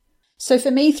So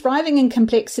for me, thriving in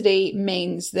complexity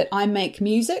means that I make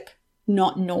music,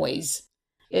 not noise.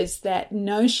 Is that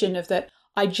notion of that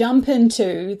I jump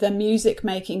into the music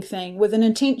making thing with an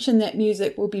intention that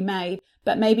music will be made,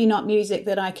 but maybe not music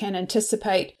that I can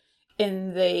anticipate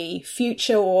in the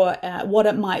future or what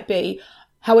it might be.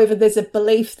 However, there's a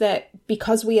belief that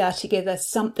because we are together,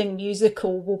 something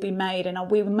musical will be made and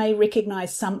we may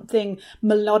recognize something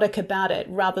melodic about it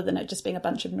rather than it just being a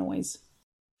bunch of noise.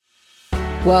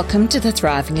 Welcome to the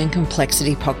Thriving in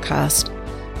Complexity podcast.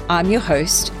 I'm your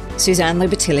host, Suzanne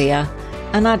Libertilia,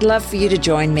 and I'd love for you to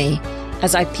join me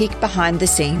as I peek behind the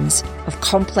scenes of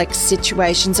complex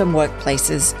situations and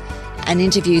workplaces and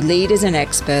interview leaders and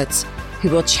experts who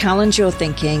will challenge your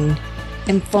thinking,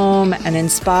 inform and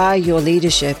inspire your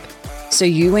leadership so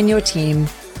you and your team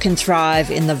can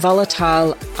thrive in the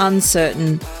volatile,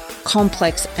 uncertain,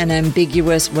 complex and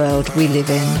ambiguous world we live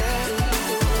in.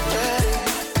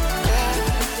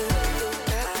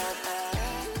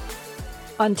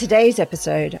 On today's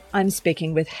episode, I'm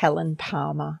speaking with Helen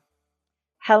Palmer.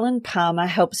 Helen Palmer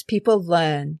helps people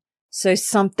learn so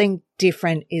something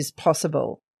different is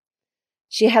possible.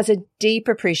 She has a deep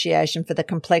appreciation for the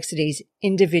complexities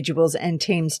individuals and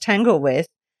teams tangle with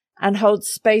and holds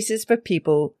spaces for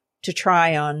people to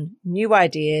try on new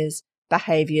ideas,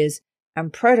 behaviours,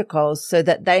 and protocols so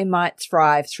that they might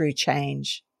thrive through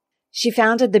change. She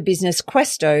founded the business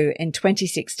Questo in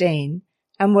 2016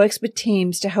 and works with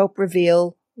teams to help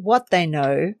reveal what they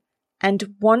know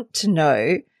and want to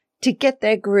know to get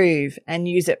their groove and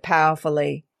use it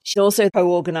powerfully. She also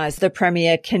co-organised the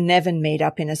premier Cynefin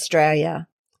meetup in Australia,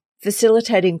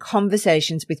 facilitating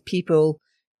conversations with people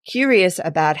curious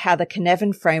about how the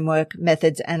Cynefin framework,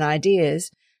 methods and ideas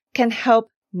can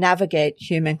help navigate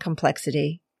human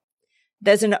complexity.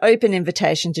 There's an open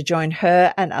invitation to join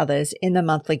her and others in the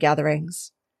monthly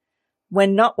gatherings.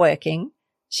 When not working,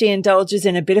 she indulges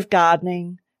in a bit of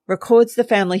gardening, records the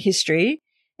family history,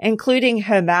 including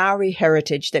her Maori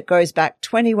heritage that goes back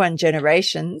 21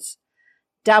 generations,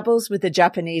 dabbles with the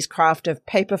Japanese craft of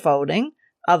paper folding,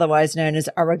 otherwise known as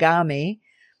origami,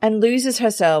 and loses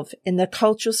herself in the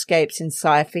cultural scapes in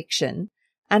sci fiction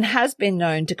and has been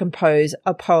known to compose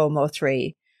a poem or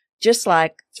three, just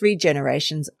like 3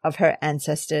 generations of her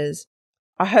ancestors.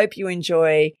 I hope you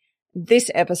enjoy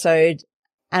this episode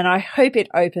and I hope it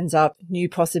opens up new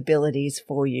possibilities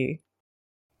for you.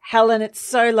 Helen, it's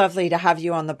so lovely to have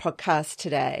you on the podcast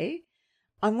today.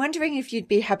 I'm wondering if you'd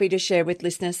be happy to share with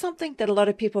listeners something that a lot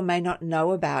of people may not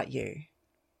know about you.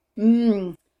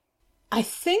 I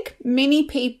think many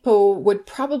people would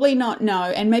probably not know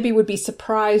and maybe would be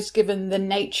surprised given the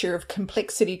nature of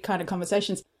complexity kind of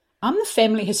conversations. I'm the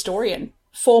family historian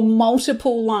for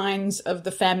multiple lines of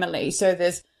the family. So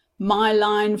there's my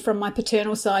line from my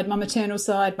paternal side, my maternal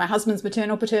side, my husband's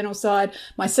maternal paternal side,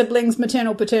 my siblings'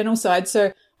 maternal paternal side.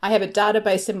 So I have a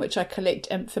database in which I collect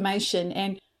information,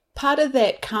 and part of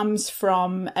that comes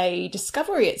from a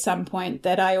discovery at some point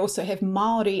that I also have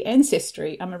Māori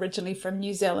ancestry. I'm originally from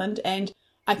New Zealand, and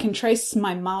I can trace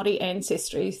my Māori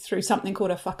ancestry through something called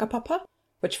a whakapapa,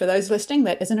 which for those listening,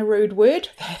 that isn't a rude word.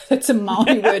 It's a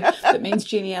Māori word that means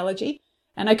genealogy.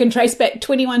 And I can trace back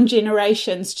 21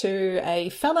 generations to a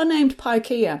fella named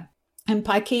Paikea. And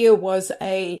Paikea was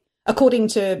according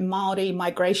to Māori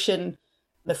migration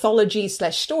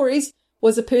mythology/stories,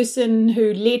 was a person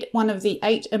who led one of the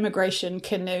 8 immigration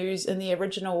canoes in the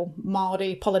original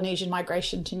Māori Polynesian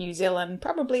migration to New Zealand,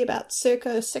 probably about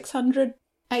circa 600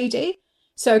 AD.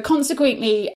 So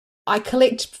consequently, I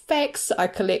collect facts, I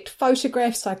collect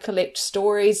photographs, I collect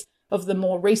stories of the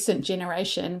more recent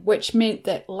generation, which meant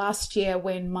that last year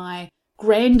when my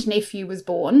grandnephew was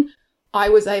born, I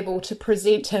was able to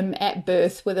present him at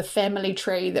birth with a family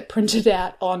tree that printed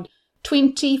out on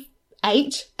 28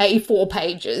 A4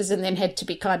 pages and then had to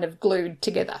be kind of glued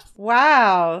together.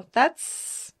 Wow,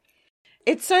 it's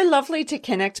so lovely to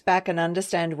connect back and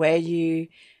understand where you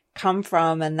come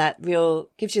from, and that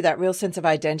gives you that real sense of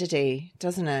identity,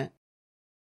 doesn't it?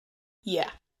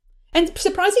 Yeah. And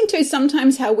surprising too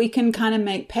sometimes how we can kind of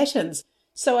make patterns.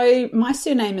 So my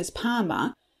surname is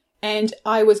Palmer, and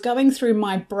I was going through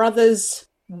my brother's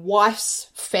wife's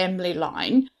family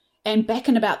line. And back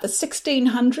in about the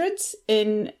 1600s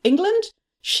in England,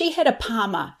 she had a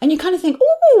Palmer. And you kind of think,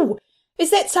 oh,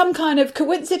 is that some kind of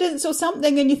coincidence or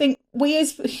something? And you think, we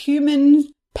as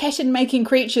human pattern-making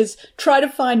creatures try to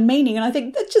find meaning. And I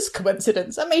think that's just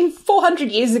coincidence. I mean,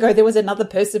 400 years ago, there was another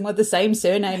person with the same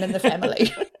surname in the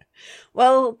family.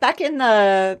 Well, back in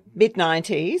the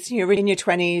mid-90s, you were in your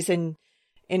 20s, and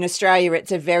in Australia,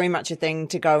 it's very much a thing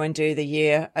to go and do the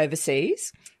year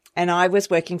overseas. And I was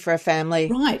working for a family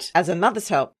right. as a mother's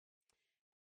help.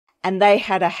 and they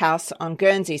had a house on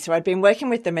Guernsey. So I'd been working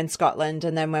with them in Scotland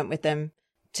and then went with them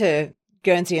to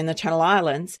Guernsey and the Channel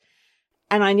Islands.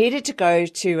 And I needed to go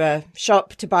to a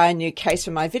shop to buy a new case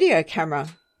for my video camera.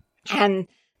 And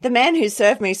the man who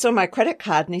served me saw my credit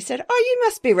card and he said, "Oh, you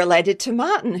must be related to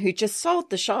Martin, who just sold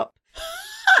the shop."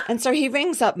 And so he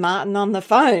rings up Martin on the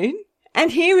phone,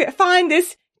 and here I find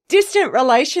this distant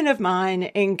relation of mine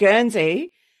in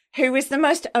Guernsey who is the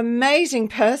most amazing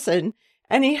person.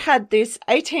 And he had this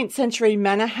 18th century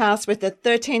manor house with a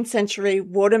 13th century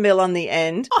watermill on the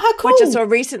end, Oh, how cool. which I saw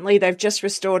recently they've just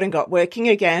restored and got working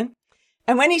again.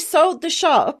 And when he sold the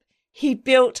shop, he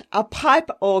built a pipe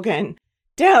organ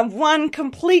down one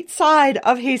complete side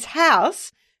of his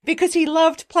house because he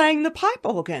loved playing the pipe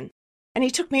organ. And he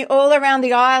took me all around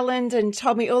the island and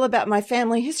told me all about my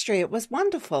family history. It was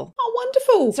wonderful. Oh,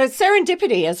 wonderful. So it's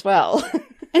serendipity as well.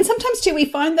 And sometimes too, we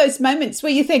find those moments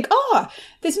where you think, oh,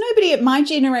 there's nobody at my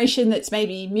generation that's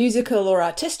maybe musical or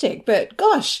artistic, but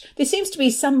gosh, there seems to be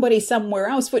somebody somewhere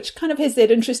else, which kind of has that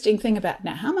interesting thing about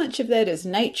now, how much of that is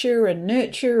nature and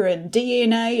nurture and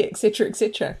DNA, etc.,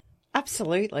 etc.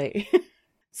 Absolutely.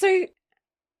 So,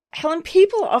 Helen,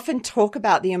 people often talk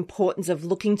about the importance of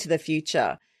looking to the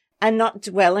future and not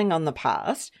dwelling on the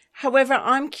past. However,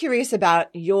 I'm curious about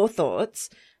your thoughts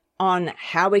on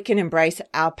how we can embrace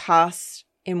our past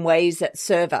in ways that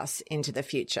serve us into the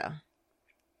future.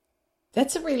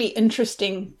 That's a really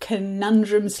interesting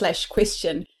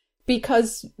conundrum/question,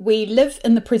 because we live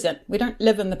in the present. We don't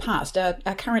live in the past, our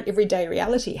current everyday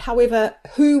reality. However,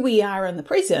 who we are in the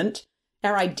present,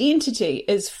 our identity,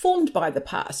 is formed by the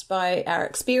past, by our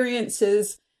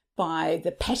experiences, by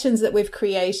the patterns that we've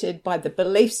created, by the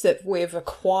beliefs that we've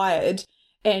acquired,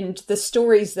 and the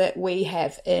stories that we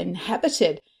have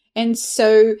inhabited. And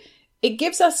so it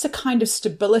gives us a kind of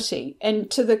stability.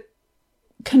 And to the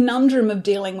conundrum of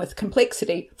dealing with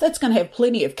complexity, that's going to have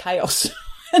plenty of chaos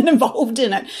involved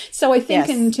in it. So I think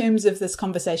in terms of this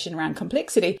conversation around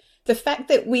complexity, the fact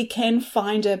that we can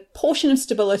find a portion of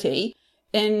stability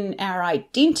in our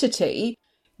identity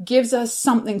gives us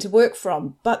something to work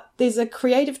from. But there's a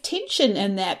creative tension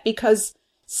in that, because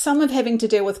some of having to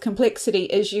deal with complexity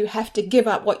is you have to give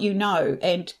up what you know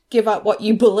and give up what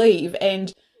you believe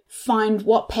and find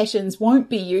what patterns won't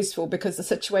be useful because the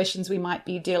situations we might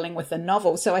be dealing with are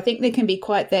novel. So I think there can be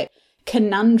quite that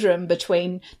conundrum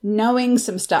between knowing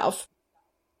some stuff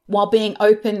while being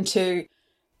open to,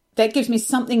 that gives me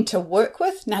something to work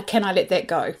with. Now, can I let that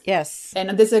go? Yes. And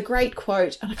there's a great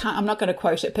quote, and I'm not going to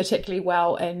quote it particularly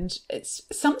well, and it's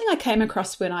something I came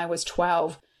across when I was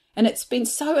 12. And it's been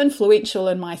so influential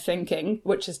in my thinking,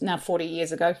 which is now 40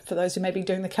 years ago, for those who may be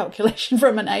doing the calculation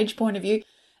from an age point of view.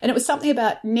 And it was something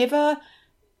about never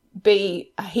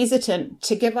be hesitant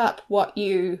to give up what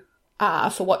you are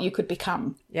for what you could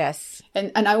become. Yes.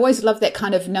 And I always love that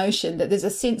kind of notion that there's a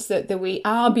sense that we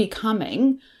are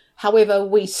becoming. However,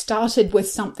 we started with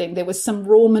something. There was some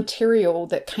raw material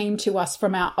that came to us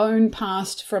from our own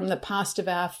past, from the past of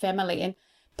our family. And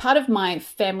part of my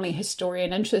family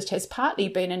historian interest has partly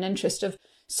been an interest of,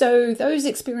 so those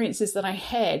experiences that I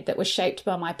had that were shaped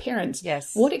by my parents,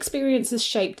 what experiences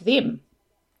shaped them?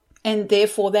 And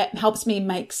therefore that helps me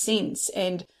make sense.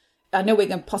 And I know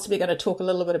we're possibly going to talk a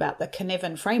little bit about the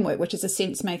Cynefin framework, which is a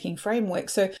sense-making framework.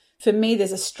 So for me,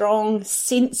 there's a strong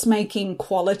sense-making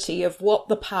quality of what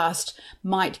the past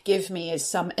might give me as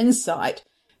some insight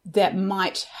that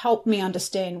might help me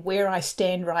understand where I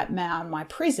stand right now in my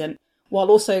present,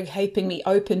 while also keeping me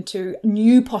open to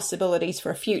new possibilities for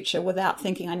a future without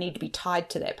thinking I need to be tied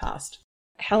to that past.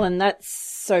 Helen, that's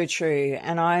so true.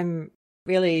 And I'm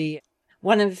really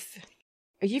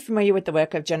are you familiar with the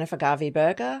work of Jennifer Garvey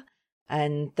Berger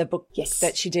and the book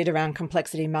that she did around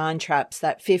complexity mind traps,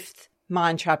 that fifth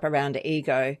mind trap around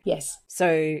ego? Yes.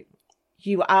 So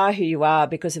you are who you are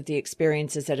because of the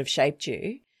experiences that have shaped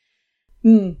you.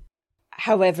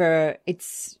 However,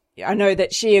 I know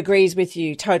that she agrees with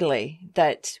you totally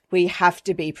that we have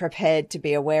to be prepared to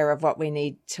be aware of what we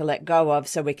need to let go of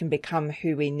so we can become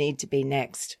who we need to be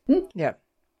next. Yeah.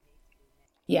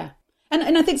 Yeah.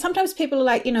 And I think sometimes people are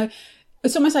like,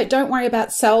 it's almost like, don't worry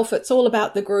about self. It's all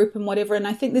about the group and whatever. And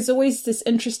I think there's always this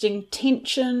interesting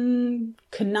tension,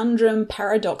 conundrum,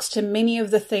 paradox to many of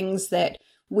the things that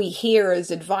we hear as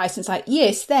advice. It's like,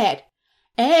 yes, that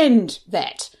and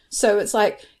that. So it's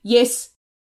like, yes,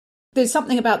 there's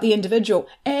something about the individual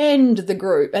and the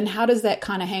group. And how does that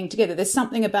kind of hang together? There's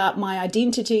something about my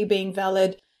identity being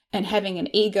valid and having an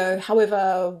ego.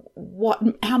 However,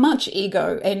 how much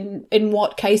ego, and in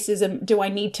what cases do I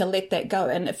need to let that go?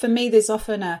 And for me, there's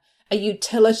often a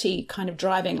utility kind of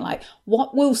driving, like,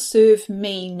 what will serve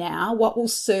me now? What will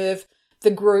serve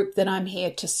the group that I'm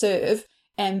here to serve?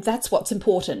 And that's what's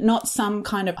important, not some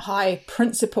kind of high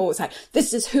principle. It's like,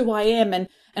 this is who I am and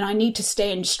I need to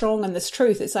stand strong in this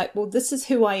truth. It's like, well, this is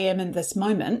who I am in this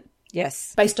moment.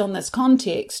 Yes. Based on this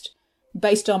context,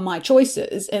 based on my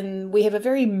choices. And we have a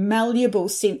very malleable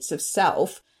sense of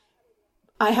self.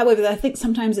 However, I think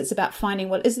sometimes it's about finding,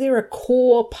 well, is there a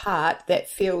core part that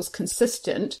feels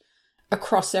consistent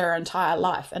across our entire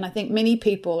life? And I think many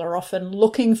people are often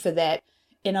looking for that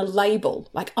in a label,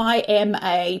 like I am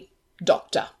a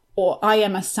doctor or I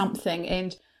am a something.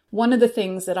 And one of the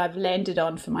things that I've landed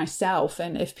on for myself,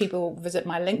 and if people visit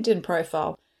my LinkedIn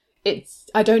profile,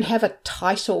 I don't have a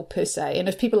title per se. And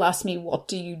if people ask me, what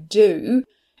do you do?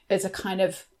 As a kind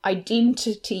of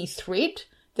identity thread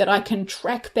that I can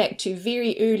track back to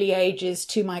very early ages,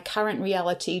 to my current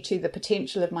reality, to the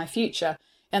potential of my future.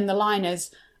 And the line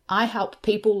is, I help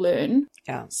people learn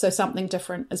so something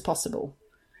different is possible.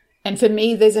 And for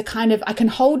me, there's a kind of, I can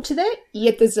hold to that,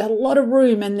 yet there's a lot of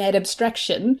room in that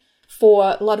abstraction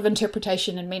for a lot of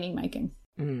interpretation and meaning making.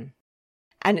 Mm.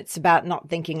 And it's about not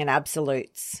thinking in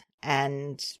absolutes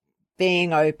and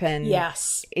being open.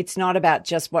 Yes. It's not about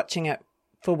just watching it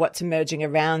for what's emerging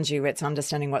around you. It's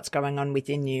understanding what's going on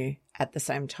within you at the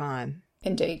same time.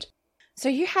 Indeed. So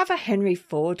you have a Henry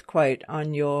Ford quote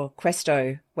on your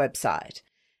Questo website,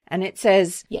 and it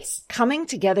says, yes, coming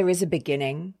together is a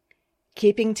beginning,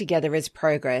 keeping together is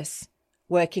progress,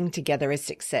 working together is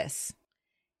success.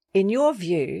 In your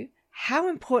view, how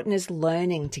important is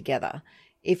learning together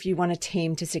if you want a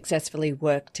team to successfully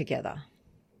work together?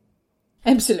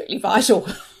 Absolutely vital.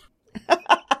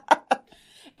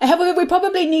 However, we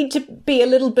probably need to be a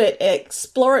little bit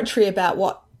exploratory about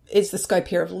what is the scope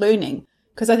here of learning.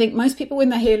 Because I think most people, when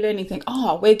they hear learning, think,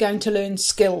 oh, we're going to learn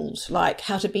skills like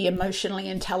how to be emotionally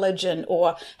intelligent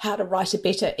or how to write a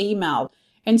better email.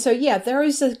 And so, yeah,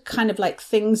 those are kind of like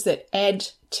things that add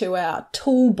to our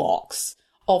toolbox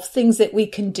of things that we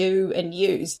can do and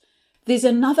use. There's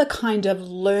another kind of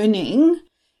learning,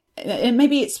 and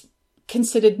maybe it's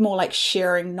considered more like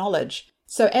sharing knowledge.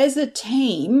 So as a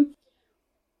team,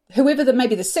 whoever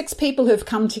maybe the 6 people who have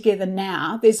come together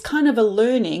now, there's kind of a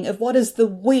learning of what is the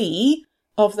we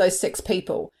of those 6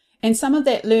 people. And some of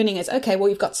that learning is, okay, well,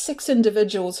 you've got 6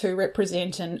 individuals who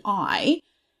represent an I.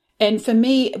 And for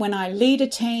me, when I lead a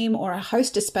team or I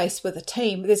host a space with a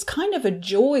team, there's kind of a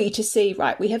joy to see,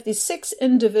 right, we have these 6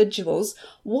 individuals.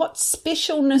 What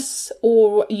specialness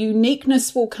or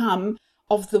uniqueness will come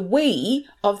of the we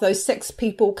of those 6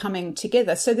 people coming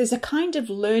together? So there's a kind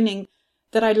of learning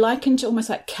that I liken to almost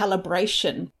like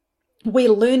calibration.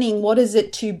 We're learning what is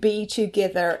it to be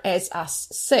together as us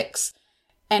 6,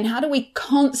 and how do we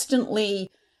constantly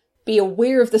be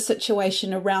aware of the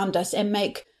situation around us and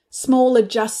make small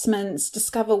adjustments,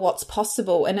 discover what's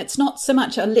possible. And it's not so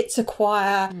much a let's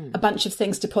acquire a bunch of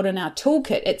things to put in our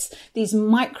toolkit. It's these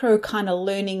micro kind of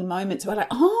learning moments where like,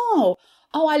 oh,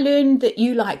 I learned that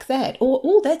you like that. Or,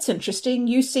 oh, that's interesting.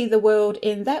 You see the world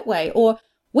in that way. Or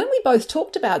when we both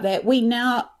talked about that, we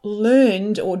now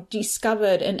learned or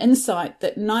discovered an insight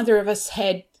that neither of us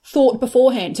had thought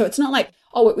beforehand. So it's not like,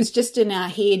 oh, it was just in our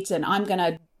heads and I'm going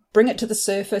to bring it to the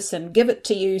surface and give it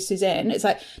to you, Suzanne. It's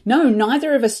like, no,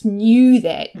 neither of us knew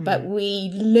that, but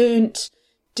we learnt,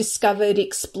 discovered,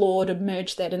 explored, and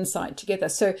merged that insight together.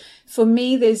 So for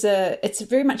me, it's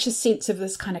very much a sense of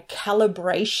this kind of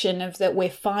calibration of that we're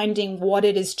finding what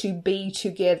it is to be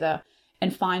together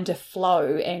and find a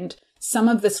flow. And some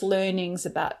of this learning's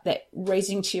about that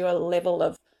raising to your level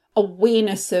of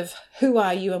awareness of who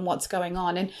are you and what's going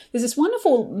on. And there's this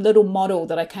wonderful little model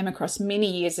that I came across many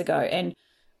years ago, and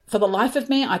for the life of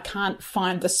me, I can't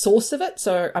find the source of it,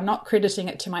 so I'm not crediting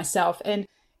it to myself. And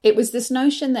it was this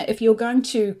notion that if you're going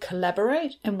to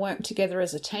collaborate and work together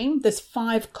as a team, there's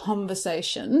 5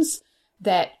 conversations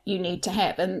that you need to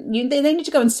have. And they need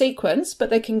to go in sequence, but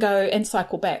they can go and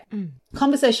cycle back.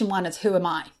 Conversation 1 is, who am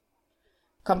I?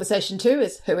 Conversation 2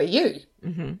 is, who are you?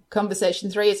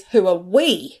 Conversation 3 is, who are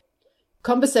we?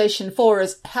 Conversation 4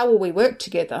 is, how will we work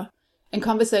together? And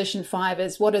conversation 5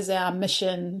 is, what is our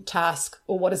mission, task,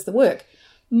 or what is the work?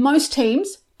 Most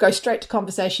teams go straight to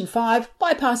conversation 5,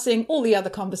 bypassing all the other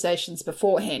conversations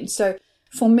beforehand. So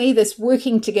for me, this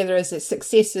working together as a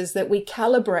success is that we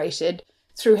calibrated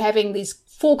through having these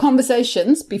 4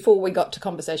 conversations before we got to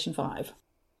conversation 5.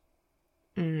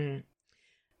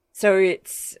 So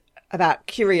it's about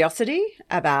curiosity,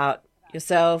 about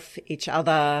yourself, each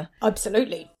other.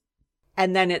 Absolutely.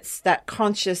 And then it's that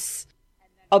conscious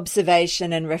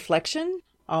observation and reflection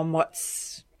on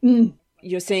what's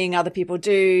you're seeing other people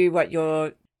do, what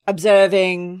you're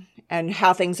observing and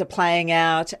how things are playing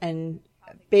out, and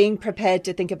being prepared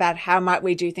to think about how might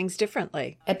we do things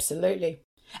differently. Absolutely.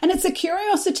 And it's a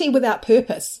curiosity without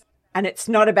purpose. And it's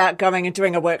not about going and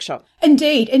doing a workshop.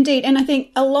 Indeed, indeed. And I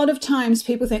think a lot of times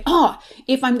people think,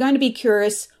 if I'm going to be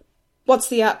curious, what's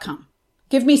the outcome?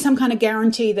 Give me some kind of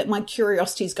guarantee that my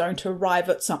curiosity is going to arrive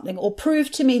at something, or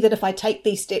prove to me that if I take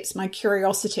these steps, my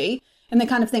curiosity, and they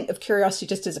kind of think of curiosity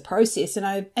just as a process. And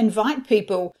I invite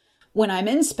people when I'm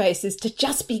in spaces to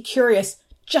just be curious,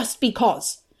 just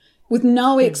because, with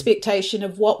no expectation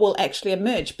of what will actually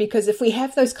emerge. Because if we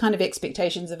have those kind of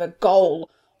expectations of a goal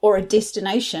or a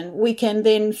destination, we can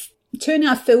then turn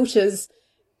our filters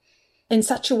in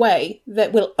such a way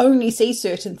that we'll only see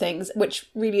certain things, which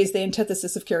really is the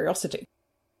antithesis of curiosity.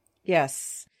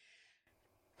 Yes.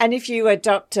 And if you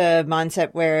adopt a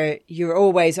mindset where you're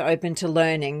always open to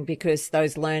learning because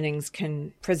those learnings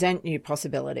can present new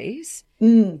possibilities,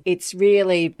 it's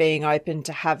really being open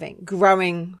to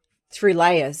growing through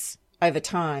layers over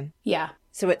time. Yeah.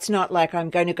 So it's not like I'm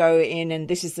going to go in and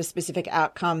this is the specific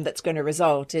outcome that's going to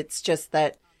result. It's just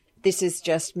that this is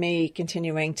just me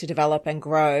continuing to develop and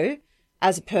grow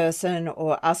as a person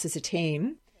or us as a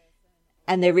team.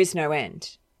 And there is no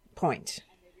end point.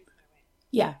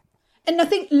 Yeah. And I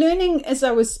think learning, as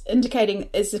I was indicating,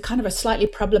 is a kind of a slightly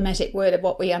problematic word of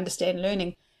what we understand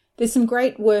learning. There's some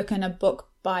great work in a book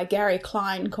by Gary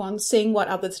Klein called Seeing What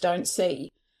Others Don't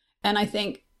See. And I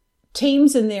think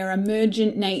teams in their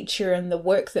emergent nature and the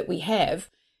work that we have,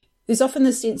 there's often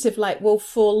the sense of like, well,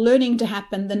 for learning to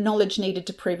happen, the knowledge needed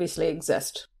to previously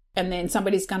exist. And then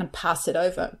somebody's going to pass it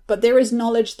over. But there is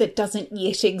knowledge that doesn't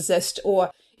yet exist,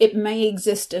 or it may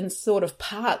exist in sort of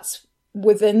parts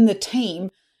within the team.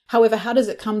 However, how does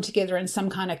it come together in some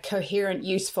kind of coherent,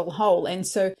 useful whole? And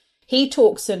so he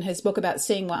talks in his book about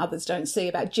seeing what others don't see,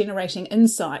 about generating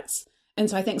insights. And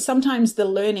so I think sometimes the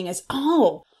learning is,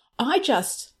 I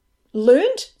just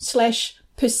learned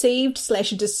 / perceived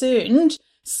 / discerned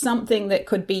something that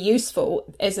could be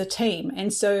useful as a team.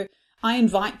 And so I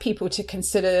invite people to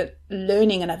consider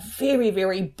learning in a very,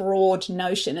 very broad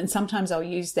notion. And sometimes I'll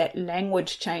use that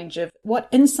language change of what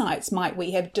insights might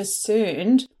we have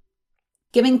discerned,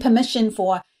 giving permission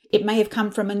for it may have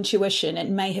come from intuition. It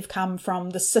may have come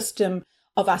from the system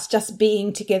of us just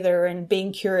being together and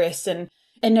being curious. And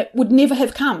it would never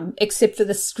have come except for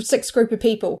this 6 group of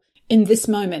people in this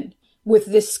moment with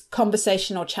this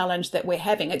conversational challenge that we're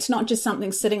having. It's not just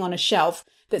something sitting on a shelf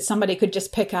that somebody could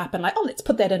just pick up and like, let's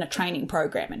put that in a training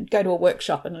program and go to a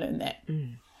workshop and learn that.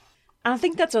 I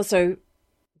think that's also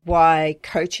why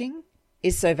coaching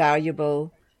is so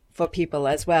valuable for people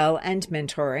as well, and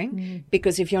mentoring,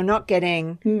 because if you're not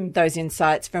getting those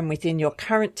insights from within your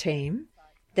current team,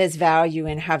 there's value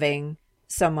in having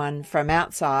someone from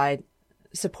outside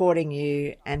supporting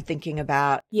you and thinking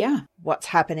about what's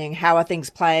happening, how are things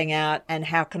playing out, and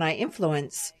how can I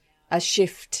influence a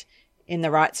shift in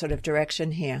the right sort of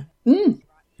direction here.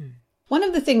 One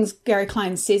of the things Gary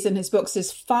Klein says in his books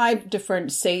is 5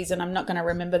 different C's, and I'm not going to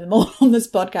remember them all on this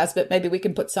podcast, but maybe we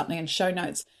can put something in show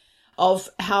notes of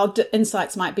how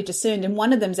insights might be discerned. And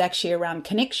one of them is actually around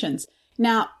connections.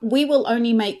 Now, we will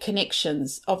only make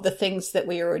connections of the things that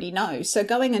we already know. So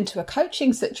going into a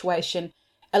coaching situation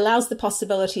allows the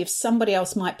possibility of somebody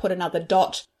else might put another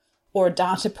dot or a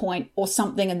data point or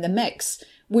something in the mix,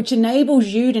 which enables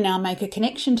you to now make a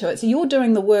connection to it. So you're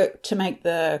doing the work to make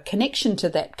the connection to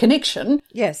that connection.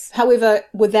 Yes. However,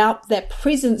 without that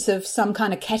presence of some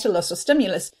kind of catalyst or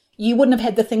stimulus, you wouldn't have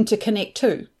had the thing to connect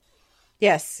to.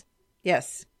 Yes.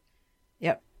 Yes.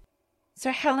 Yep.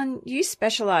 So Helen, you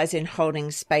specialize in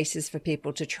holding spaces for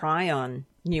people to try on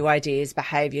new ideas,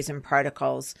 behaviors and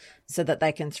protocols so that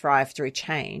they can thrive through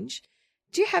change.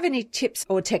 Do you have any tips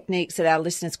or techniques that our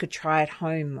listeners could try at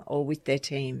home or with their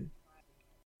team?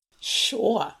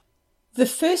 Sure. The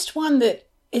first one that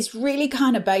is really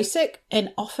kind of basic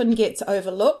and often gets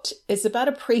overlooked is about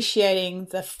appreciating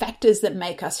the factors that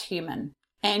make us human.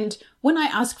 And when I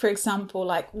ask, for example,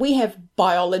 like we have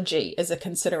biology as a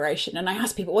consideration, and I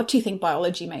ask people, what do you think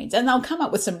biology means? And they'll come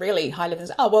up with some really high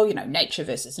levels. Nature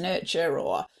versus nurture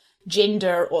or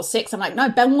gender or sex. I'm like,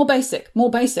 no, more basic.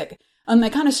 And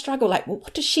they kind of struggle like, well,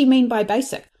 what does she mean by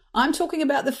basic? I'm talking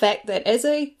about the fact that as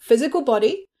a physical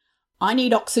body, I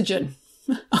need oxygen,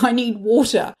 I need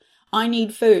water, I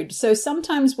need food. So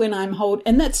sometimes when I'm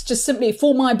and that's just simply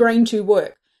for my brain to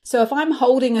work. So if I'm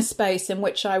holding a space in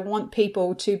which I want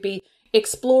people to be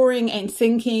exploring and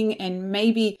thinking and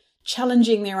maybe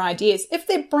challenging their ideas, if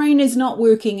their brain is not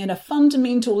working at a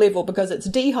fundamental level because it's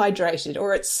dehydrated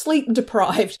or it's sleep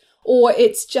deprived or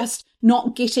it's just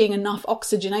not getting enough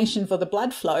oxygenation for the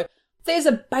blood flow, there's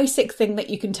a basic thing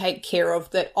that you can take care of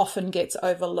that often gets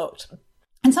overlooked.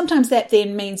 And sometimes that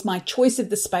then means my choice of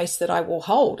the space that I will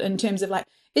hold in terms of like,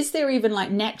 Is there even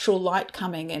like natural light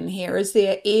coming in here? Is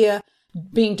there air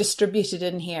being distributed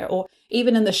in here? Or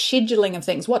even in the scheduling of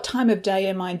things, what time of day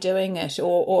am I doing it?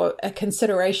 Or a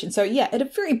consideration. So yeah, at a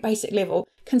very basic level,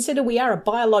 consider we are a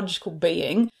biological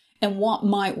being, and what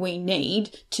might we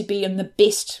need to be in the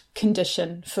best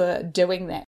condition for doing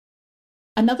that?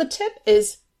 Another tip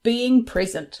is being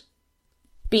present.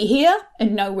 Be here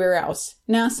and nowhere else.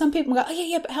 Now, some people go, oh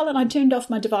yeah, but Helen, I turned off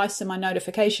my device and my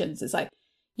notifications. It's like,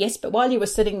 yes, but while you were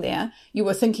sitting there, you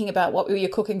were thinking about what you're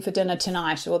cooking for dinner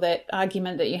tonight, or that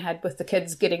argument that you had with the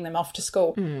kids getting them off to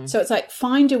school. So it's like,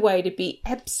 find a way to be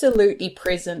absolutely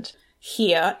present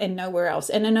here and nowhere else.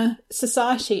 And in a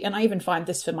society, and I even find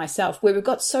this for myself, where we've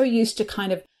got so used to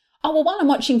kind of, oh, well, while I'm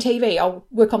watching TV, I'll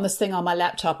work on this thing on my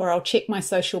laptop, or I'll check my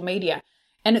social media.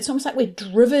 And it's almost like we're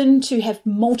driven to have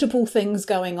multiple things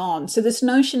going on. So this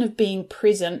notion of being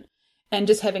present and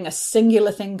just having a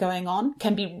singular thing going on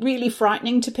can be really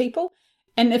frightening to people.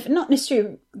 And if not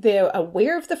necessarily they're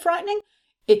aware of the frightening,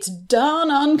 it's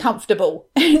darn uncomfortable.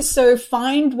 So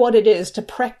find what it is to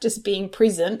practice being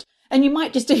present. And you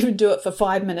might just even do it for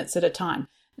 5 minutes at a time.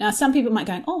 Now, some people might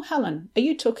go, oh, Helen, are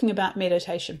you talking about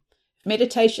meditation? If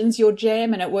meditation's your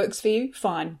jam and it works for you,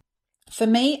 fine. For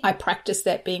me, I practice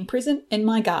that being present in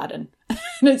my garden.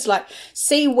 And it's like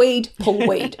seaweed, pull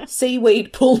weed,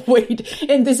 seaweed, pull weed.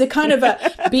 And there's a kind of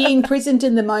a being present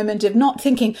in the moment of not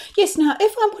thinking, yes, now,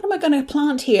 what am I going to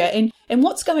plant here? And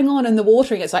what's going on in the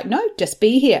watering? It's like, no, just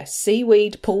be here,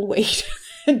 seaweed, pull weed,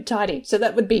 and tidy. So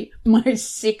that would be my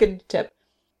second tip.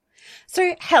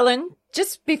 So, Helen,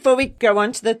 just before we go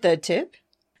on to the third tip,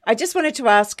 I just wanted to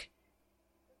ask,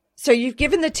 so you've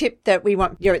given the tip that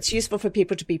it's useful for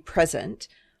people to be present.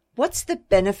 What's the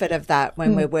benefit of that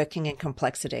when we're working in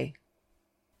complexity?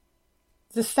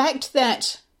 The fact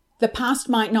that the past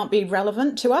might not be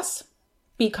relevant to us,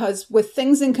 because with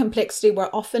things in complexity, we're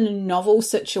often in novel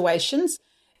situations,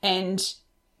 and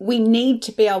we need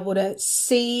to be able to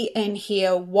see and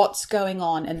hear what's going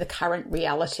on in the current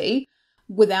reality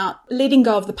without letting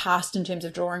go of the past in terms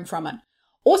of drawing from it.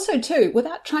 Also, too,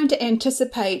 without trying to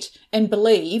anticipate and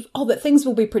believe, that things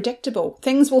will be predictable.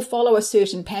 Things will follow a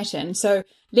certain pattern. So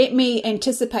let me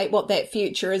anticipate what that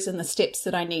future is and the steps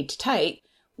that I need to take,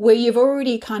 where you've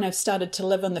already kind of started to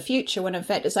live in the future, when in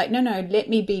fact it's like, no, let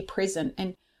me be present.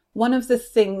 And one of the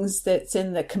things that's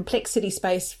in the complexity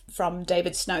space from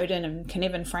David Snowden and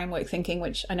Cynefin framework thinking,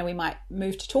 which I know we might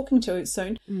move to talking to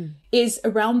soon, is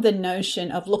around the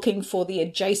notion of looking for the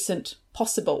adjacent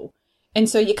possible. And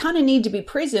so you kind of need to be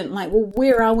present, like, well,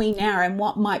 where are we now and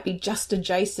what might be just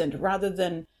adjacent, rather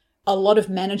than a lot of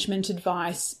management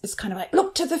advice is kind of like,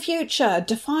 look to the future,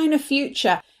 define a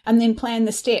future, and then plan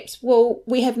the steps. Well,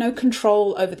 we have no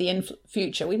control over the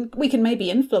future. We can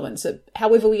maybe influence it,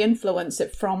 however we influence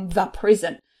it from the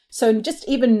present. So just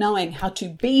even knowing how to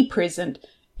be present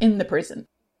in the present.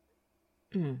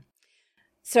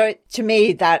 So to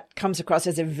me, that comes across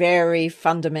as a very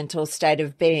fundamental state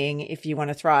of being if you want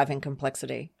to thrive in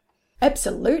complexity.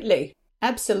 Absolutely.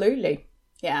 Absolutely.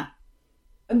 Yeah.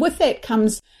 And with that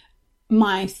comes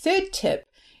my third tip,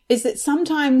 is that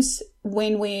sometimes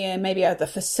when we're maybe the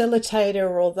facilitator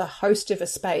or the host of a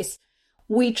space,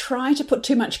 we try to put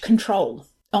too much control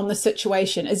on the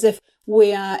situation, as if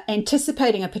we are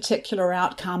anticipating a particular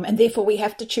outcome and therefore we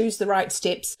have to choose the right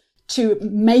steps to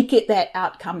make that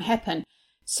outcome happen.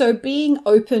 So being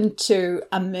open to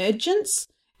emergence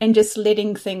and just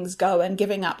letting things go and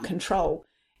giving up control.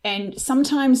 And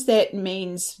sometimes that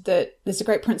means that there's a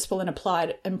great principle in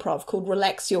applied improv called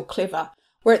relax, you're clever,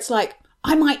 where it's like,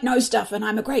 I might know stuff and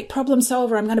I'm a great problem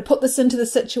solver. I'm going to put this into the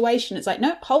situation. It's like,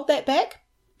 no, hold that back.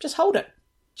 Just hold it.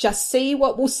 Just see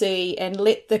what we'll see and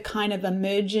let the kind of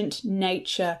emergent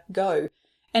nature go.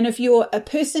 And if you're a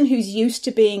person who's used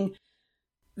to being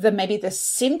maybe the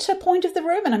center point of the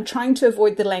room, and I'm trying to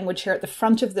avoid the language here at the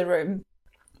front of the room,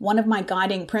 one of my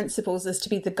guiding principles is to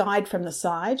be the guide from the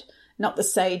side, not the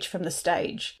sage from the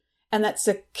stage. And that's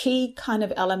a key kind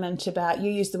of element about,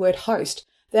 you use the word host,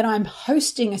 that I'm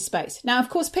hosting a space. Now, of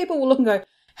course, people will look and go,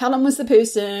 Helen was the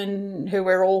person who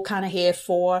we're all kind of here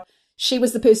for. She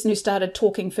was the person who started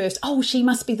talking first. Oh, she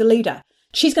must be the leader.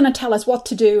 She's going to tell us what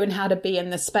to do and how to be in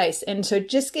this space. And so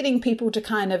just getting people to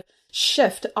kind of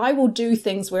shift, I will do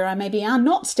things where I maybe are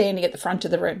not standing at the front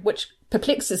of the room, which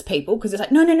perplexes people because it's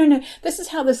like, no, this is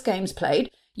how this game's played.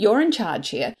 You're in charge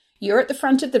here. You're at the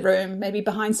front of the room, maybe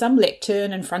behind some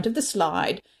lectern in front of the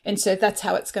slide. And so that's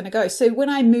how it's going to go. So when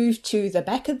I move to the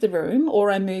back of the room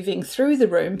or I'm moving through the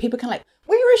room, people can like,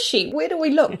 where is she? Where do we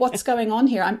look? What's going on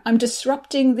here? I'm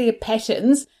disrupting their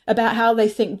patterns about how they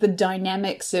think the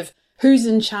dynamics of who's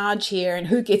in charge here and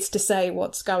who gets to say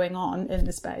what's going on in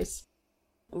the space.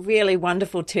 Really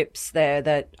wonderful tips there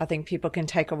that I think people can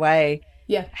take away,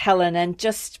 Yeah. Helen, and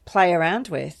just play around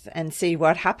with and see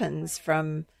what happens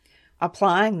from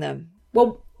applying them.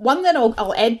 Well, one that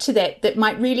I'll add to that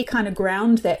might really kind of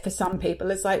ground that for some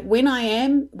people is like when I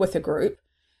am with a group,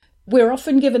 we're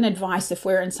often given advice if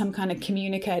we're in some kind of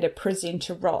communicator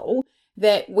presenter role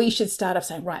that we should start off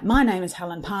saying, right, my name is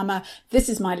Helen Palmer. This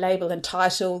is my label and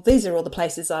title. These are all the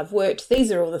places I've worked.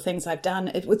 These are all the things I've done.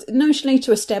 It was notionally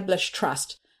to establish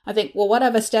trust. I think, well, what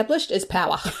I've established is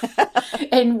power.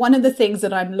 And one of the things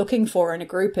that I'm looking for in a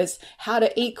group is how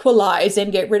to equalize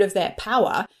and get rid of that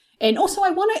power. And also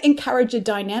I want to encourage a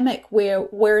dynamic where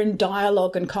we're in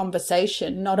dialogue and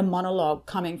conversation, not a monologue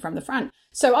coming from the front.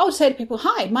 So I'll say to people,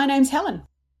 hi, my name's Helen.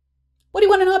 What do you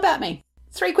want to know about me?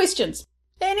 3 questions.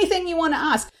 Anything you want to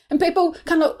ask. And people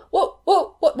kind of look,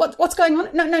 what's going on?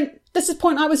 No, this is the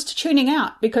point I was tuning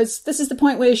out because this is the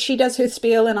point where she does her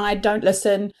spiel and I don't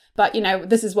listen, but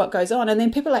this is what goes on. And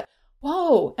then people are like,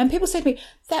 whoa. And people say to me,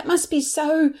 that must be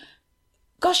so,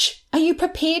 gosh, are you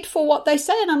prepared for what they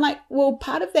say? And I'm like, well,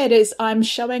 part of that is I'm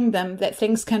showing them that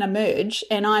things can emerge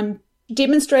and I'm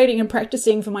demonstrating and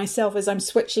practicing for myself as I'm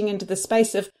switching into the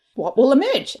space of what will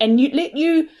emerge, and let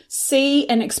you see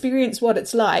and experience what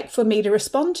it's like for me to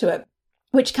respond to it,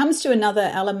 which comes to another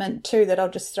element too that I'll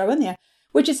just throw in there,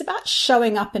 which is about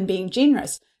showing up and being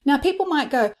generous. Now, people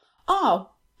might go,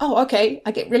 oh, okay.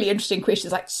 I get really interesting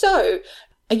questions like, so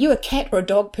are you a cat or a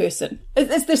dog person?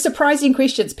 They're surprising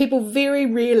questions. People very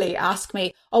rarely ask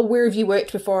me, oh, where have you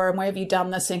worked before and where have you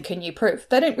done this and can you prove?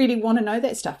 They don't really want to know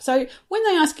that stuff. So when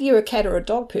they ask, are you a cat or a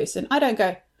dog person? I don't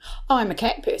go, oh, I'm a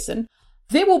cat person.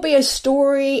 There will be a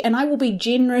story and I will be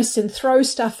generous and throw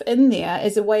stuff in there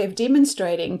as a way of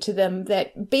demonstrating to them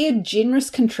that be a generous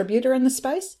contributor in the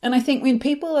space. And I think when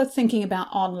people are thinking about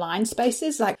online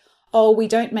spaces like, oh, we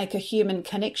don't make a human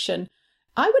connection,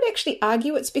 I would actually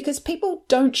argue it's because people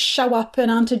don't show up and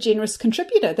aren't a generous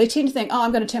contributor. They tend to think, oh,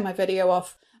 I'm going to turn my video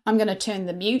off. I'm going to turn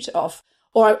the mute off.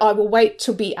 Or I will wait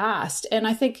to be asked. And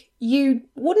I think you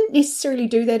wouldn't necessarily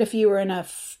do that if you were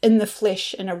in the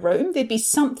flesh in a room. There'd be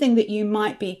something that you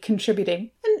might be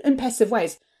contributing in passive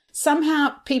ways.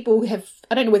 Somehow people have,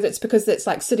 I don't know whether it's because it's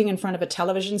like sitting in front of a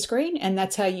television screen and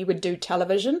that's how you would do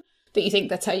television, that you think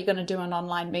that's how you're going to do an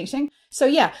online meeting. So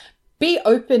yeah, be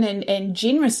open and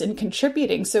generous in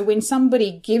contributing. So when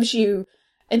somebody gives you,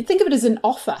 and think of it as an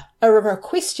offer or a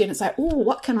question. It's like, oh,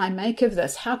 what can I make of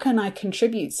this? How can I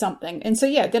contribute something? And so,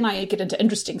 yeah, then I get into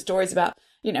interesting stories about,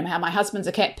 how my husband's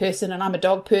a cat person and I'm a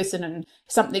dog person and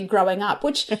something growing up,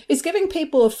 which is giving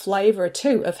people a flavor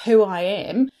too of who I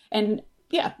am. And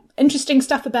yeah, interesting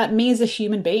stuff about me as a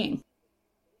human being.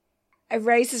 It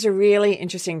raises a really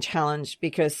interesting challenge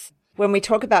because when we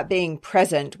talk about being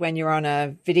present when you're on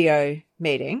a video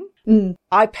meeting,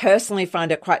 I personally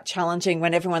find it quite challenging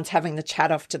when everyone's having the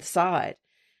chat off to the side.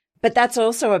 But that's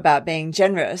also about being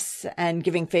generous and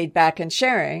giving feedback and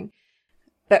sharing.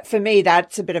 But for me,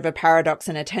 that's a bit of a paradox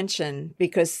and a tension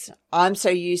because I'm so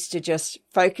used to just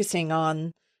focusing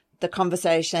on the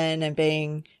conversation and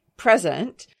being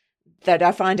present that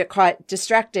I find it quite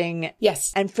distracting.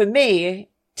 Yes. And for me,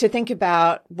 to think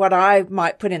about what I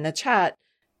might put in the chat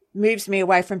moves me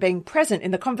away from being present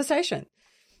in the conversation.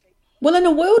 Well, in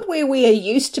a world where we are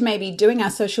used to maybe doing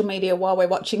our social media while we're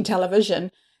watching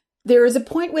television, there is a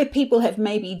point where people have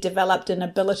maybe developed an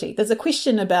ability. There's a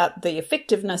question about the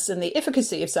effectiveness and the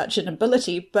efficacy of such an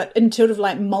ability, but in sort of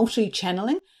like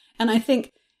multi-channeling. And I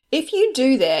think if you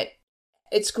do that,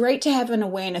 it's great to have an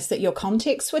awareness that you're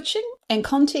context switching, and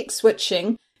context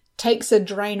switching takes a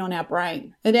drain on our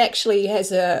brain. It actually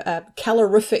has a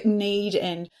calorific need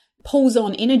and pulls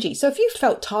on energy. So if you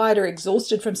felt tired or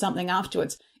exhausted from something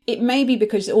afterwards, it may be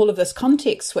because all of this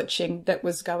context switching that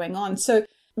was going on. So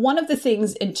one of the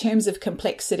things in terms of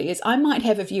complexity is I might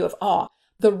have a view of,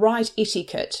 the right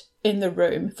etiquette in the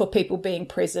room for people being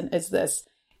present is this.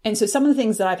 And so some of the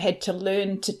things that I've had to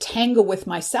learn to tangle with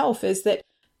myself is that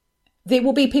there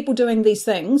will be people doing these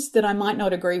things that I might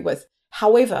not agree with.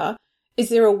 However, is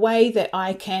there a way that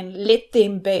I can let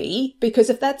them be? Because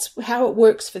if that's how it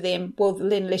works for them, well,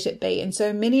 then let it be. And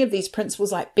so many of these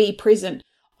principles like be present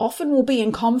often will be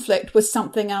in conflict with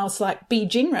something else like be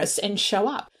generous and show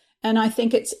up. And I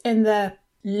think it's in the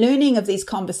learning of these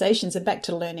conversations and back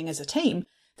to learning as a team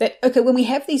that, okay, when we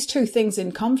have these two things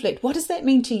in conflict, what does that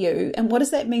mean to you? And what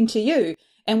does that mean to you?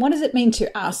 And what does it mean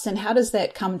to us? And how does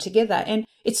that come together? And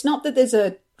it's not that there's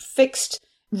a fixed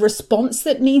response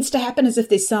that needs to happen as if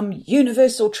there's some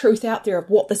universal truth out there of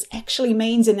what this actually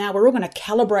means. And now we're all going to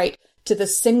calibrate to the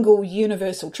single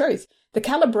universal truth. The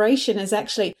calibration is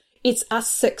actually, it's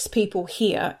us 6 people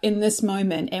here in this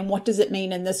moment. And what does it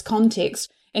mean in this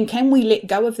context? And can we let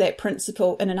go of that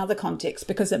principle in another context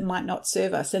because it might not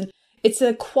serve us? And it's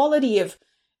a quality of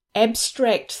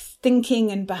abstract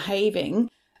thinking and behaving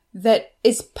that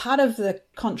is part of the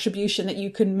contribution that you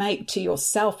can make to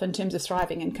yourself in terms of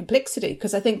thriving in complexity.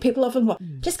 Because I think people often go,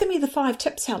 just give me the 5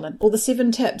 tips, Helen, or the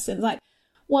 7 tips. And like,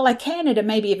 well, I can at a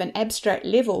maybe of an abstract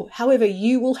level. However,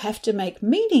 you will have to make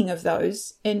meaning of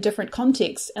those in different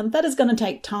contexts. And that is going to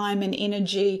take time and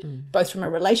energy, both from a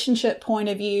relationship point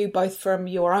of view, both from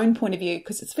your own point of view,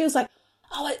 because it feels like,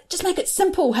 oh, just make it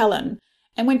simple, Helen.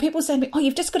 And when people say to me, oh,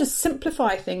 you've just got to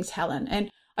simplify things, Helen. And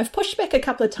I've pushed back a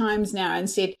couple of times now and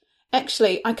said,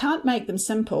 actually, I can't make them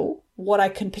simple. What I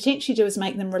can potentially do is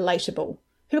make them relatable.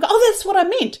 People go, oh, that's what I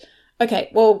meant.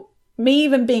 Okay, well, me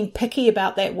even being picky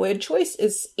about that word choice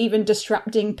is even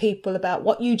disrupting people about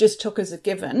what you just took as a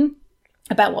given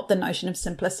about what the notion of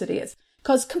simplicity is.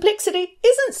 Because complexity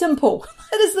isn't simple.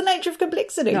 It is the nature of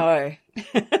complexity. No.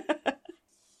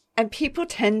 And people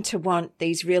tend to want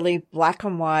these really black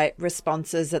and white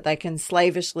responses that they can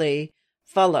slavishly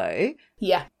follow.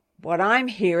 Yeah. What I'm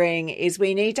hearing is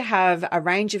we need to have a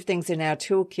range of things in our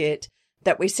toolkit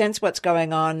that we sense what's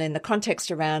going on in the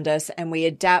context around us, and we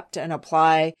adapt and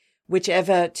apply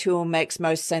whichever tool makes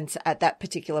most sense at that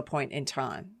particular point in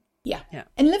time. Yeah.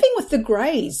 And living with the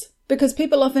greys, because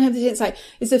people often have the sense like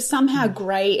as if somehow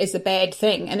grey is a bad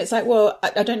thing. And it's like, well,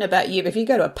 I don't know about you, but if you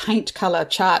go to a paint colour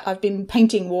chart, I've been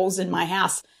painting walls in my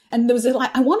house, and there was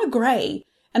I want a grey.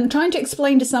 And trying to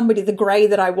explain to somebody the grey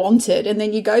that I wanted, and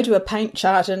then you go to a paint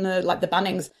chart in the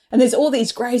Bunnings, and there's all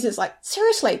these greys. It's like,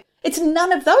 seriously, it's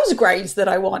none of those greys that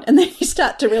I want. And then you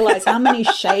start to realise how many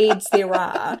shades there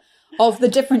are of the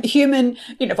different human,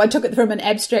 if I took it from an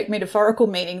abstract metaphorical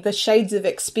meaning, the shades of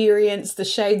experience, the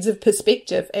shades of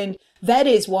perspective. And that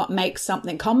is what makes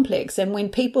something complex. And when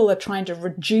people are trying to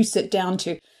reduce it down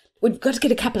to, we've got to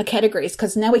get a couple of categories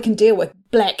because now we can deal with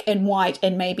black and white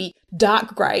and maybe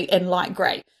dark grey and light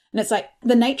grey. And it's like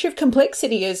the nature of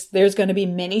complexity is there's going to be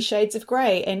many shades of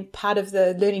grey. And part of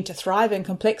the learning to thrive in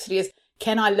complexity is,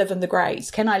 can I live in the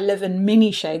greys? Can I live in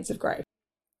many shades of grey?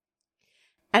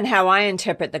 And how I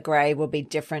interpret the grey will be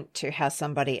different to how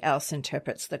somebody else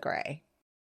interprets the grey.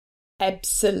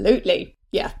 Absolutely.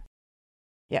 Yeah.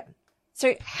 Yeah.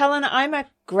 So, Helen, I'm a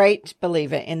great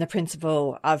believer in the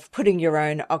principle of putting your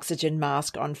own oxygen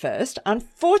mask on first.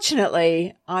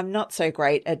 Unfortunately, I'm not so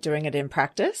great at doing it in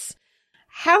practice.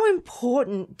 How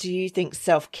important do you think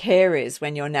self-care is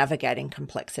when you're navigating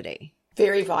complexity?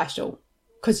 Very vital,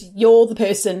 because you're the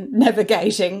person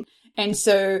navigating. And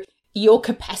so your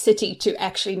capacity to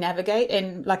actually navigate,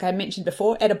 and like I mentioned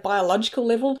before, at a biological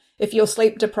level, if you're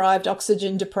sleep deprived,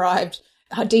 oxygen deprived,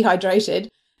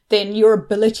 dehydrated, then your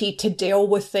ability to deal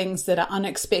with things that are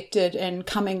unexpected and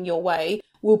coming your way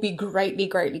will be greatly,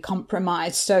 greatly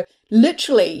compromised. So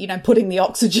literally, putting the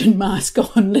oxygen mask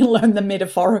on, let alone the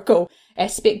metaphorical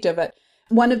aspect of it.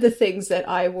 One of the things that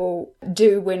I will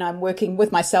do when I'm working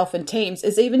with myself and teams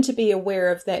is even to be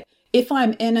aware of that. If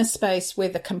I'm in a space where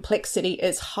the complexity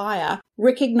is higher,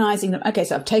 recognizing that, okay,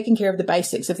 so I've taken care of the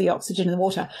basics of the oxygen and the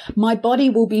water, my body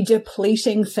will be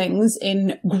depleting things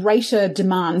in greater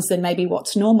demands than maybe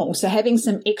what's normal. So having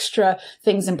some extra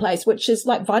things in place, which is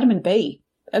like vitamin B.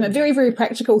 A very, very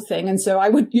practical thing. And so I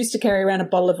used to carry around a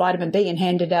bottle of vitamin B and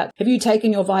hand it out. Have you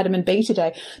taken your vitamin B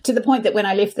today? To the point that when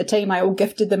I left the team, I all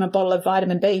gifted them a bottle of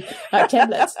vitamin B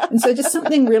tablets. And so just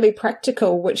something really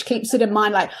practical, which keeps it in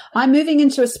mind, like I'm moving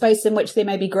into a space in which there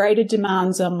may be greater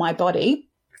demands on my body.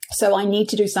 So I need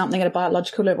to do something at a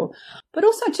biological level. But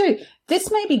also too,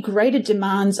 this may be greater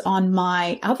demands on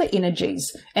my other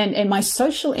energies and my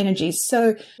social energies.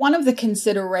 So one of the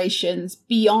considerations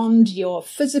beyond your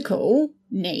physical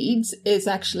needs is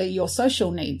actually your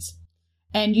social needs.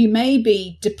 And you may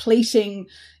be depleting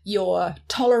your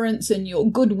tolerance and your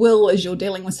goodwill as you're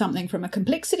dealing with something from a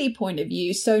complexity point of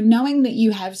view. So knowing that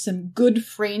you have some good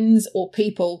friends or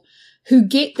people who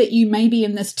get that you may be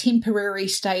in this temporary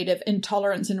state of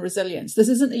intolerance and resilience. This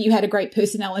isn't that you had a great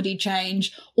personality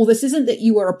change, or this isn't that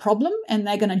you were a problem and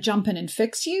they're going to jump in and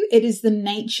fix you. It is the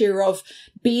nature of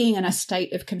being in a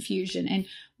state of confusion. And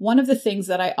one of the things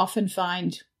that I often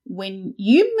find when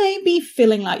you may be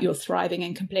feeling like you're thriving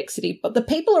in complexity, but the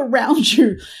people around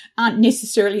you aren't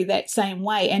necessarily that same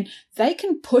way, and they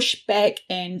can push back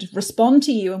and respond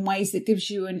to you in ways that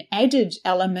gives you an added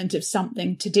element of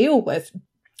something to deal with.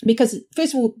 Because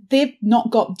first of all, they've not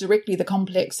got directly the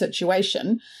complex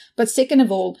situation, but second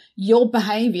of all, your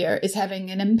behavior is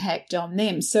having an impact on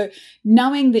them. So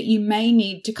knowing that you may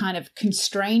need to kind of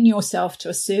constrain yourself to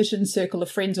a certain circle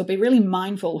of friends, or be really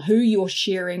mindful who you're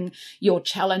sharing your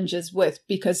challenges with,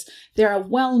 because there are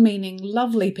well-meaning,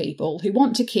 lovely people who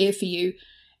want to care for you.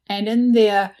 and in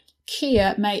their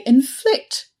care may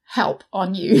inflict help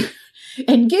on you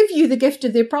and give you the gift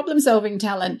of their problem-solving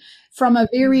talent from a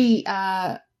very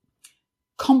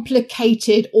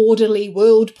complicated, orderly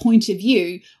world point of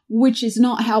view, which is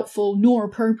not helpful nor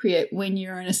appropriate when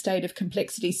you're in a state of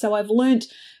complexity. So I've learnt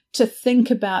to think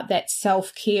about that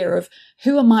self-care of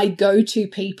who are my go-to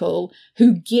people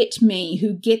who get me,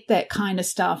 who get that kind of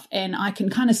stuff. And I can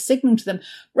kind of signal to them,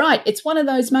 right, it's one of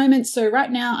those moments. So right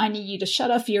now I need you to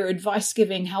shut off your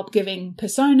advice-giving, help-giving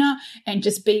persona and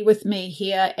just be with me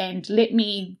here and let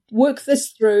me work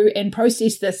this through and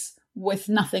process this with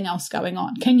nothing else going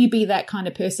on. Can you be that kind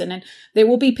of person? And there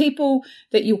will be people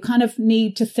that you'll kind of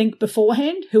need to think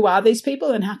beforehand, who are these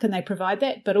people and how can they provide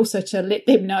that? But also to let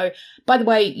them know, by the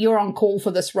way, you're on call for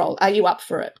this role. Are you up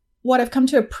for it? What I've come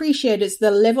to appreciate is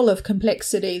the level of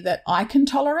complexity that I can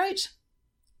tolerate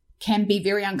can be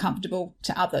very uncomfortable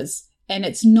to others. And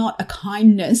it's not a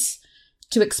kindness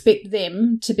to expect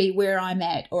them to be where I'm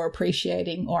at or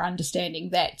appreciating or understanding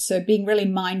that. So being really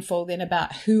mindful then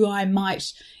about who I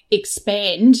might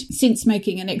expand sense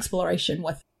making and exploration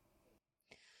with.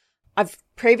 I've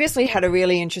previously had a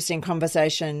really interesting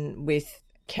conversation with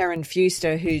Karen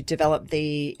Fuster, who developed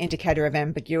the indicator of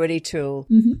ambiguity tool.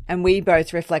 Mm-hmm. And we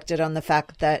both reflected on the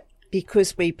fact that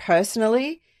because we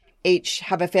personally each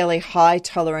have a fairly high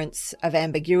tolerance of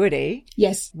ambiguity,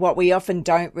 yes, what we often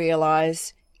don't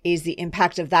realize is the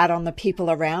impact of that on the people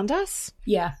around us.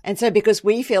 Yeah. And so because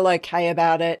we feel okay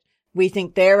about it, we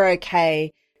think they're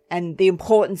okay, and the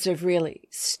importance of really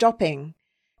stopping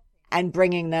and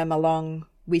bringing them along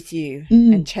with you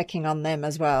and checking on them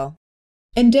as well.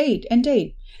 Indeed,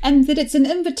 indeed. And that it's an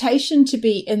invitation to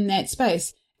be in that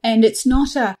space. And it's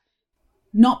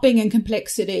not being in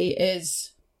complexity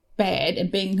is bad and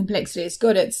being in complexity is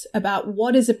good. It's about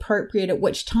what is appropriate at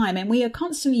which time. And we are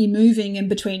constantly moving in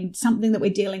between something that we're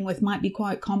dealing with might be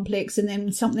quite complex and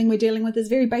then something we're dealing with is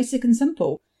very basic and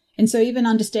simple. And so even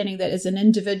understanding that as an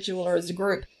individual or as a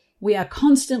group, we are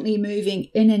constantly moving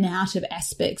in and out of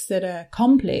aspects that are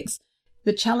complex.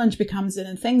 The challenge becomes that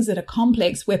in things that are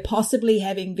complex, we're possibly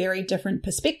having very different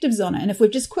perspectives on it. And if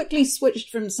we've just quickly switched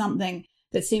from something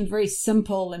that seemed very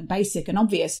simple and basic and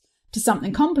obvious to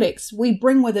something complex, we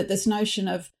bring with it this notion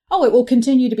of, oh, it will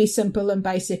continue to be simple and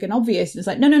basic and obvious. And it's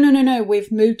like, no.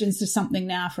 We've moved into something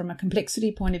now from a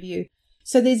complexity point of view.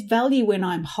 So there's value when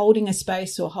I'm holding a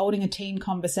space or holding a team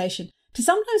conversation to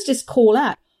sometimes just call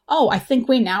out, oh, I think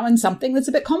we're now in something that's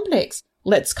a bit complex.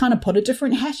 Let's kind of put a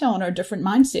different hat on or a different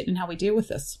mindset in how we deal with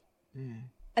this.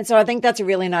 And so I think that's a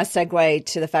really nice segue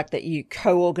to the fact that you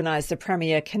co-organised the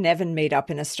premier Cynefin meetup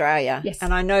in Australia. Yes.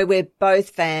 And I know we're both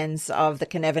fans of the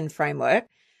Cynefin framework.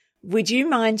 Would you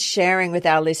mind sharing with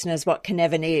our listeners what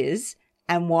Cynefin is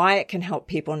and why it can help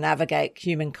people navigate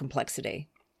human complexity?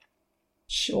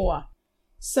 Sure.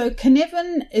 So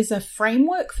Cynefin is a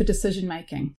framework for decision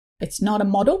making. It's not a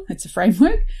model, it's a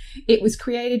framework. It was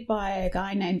created by a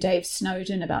guy named Dave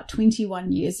Snowden about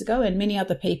 21 years ago, and many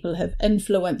other people have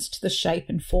influenced the shape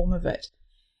and form of it.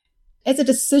 As a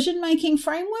decision-making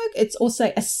framework, it's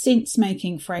also a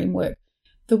sense-making framework.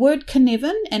 The word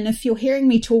Cynefin, and if you're hearing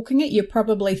me talking it, you're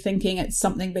probably thinking it's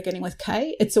something beginning with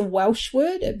K. It's a Welsh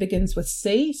word. It begins with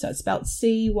C, so it's spelled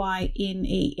Cynefin.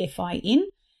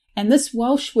 And this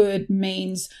Welsh word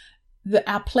means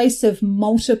our place of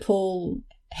multiple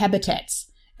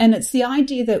habitats. And it's the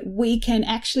idea that we can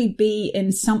actually be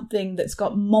in something that's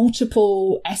got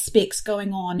multiple aspects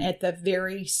going on at the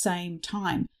very same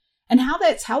time. And how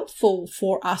that's helpful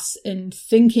for us in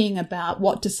thinking about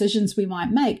what decisions we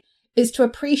might make is to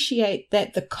appreciate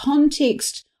that the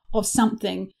context of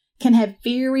something can have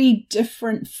very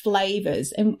different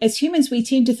flavors. And as humans, we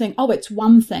tend to think, oh, it's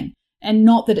one thing, and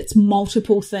not that it's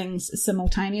multiple things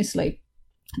simultaneously.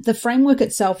 The framework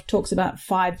itself talks about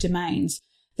 5 domains.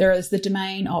 There is the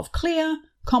domain of clear,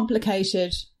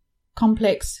 complicated,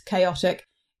 complex, chaotic,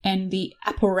 and the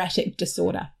apparatic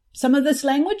disorder. Some of this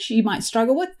language you might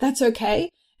struggle with. That's okay.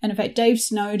 And in fact, Dave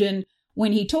Snowden,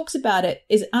 when he talks about it,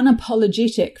 is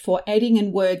unapologetic for adding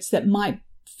in words that might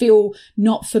feel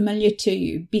not familiar to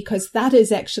you, because that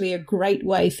is actually a great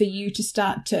way for you to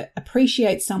start to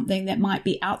appreciate something that might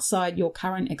be outside your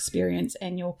current experience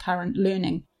and your current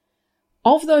learning.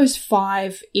 Of those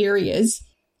 5 areas,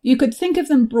 you could think of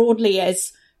them broadly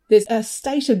as there's a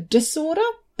state of disorder,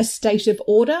 a state of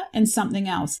order, and something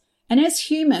else. And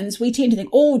as humans, we tend to think,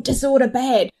 oh, disorder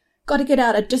bad. Got to get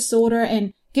out of disorder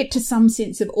and get to some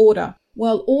sense of order.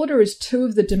 Well, order is 2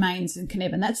 of the domains in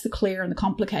Cynefin. That's the clear and the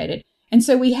complicated. And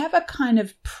so we have a kind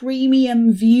of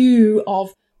premium view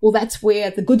of, well, that's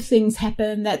where the good things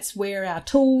happen. That's where our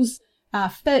tools are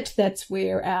fit. That's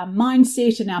where our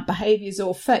mindset and our behaviors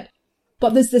all fit.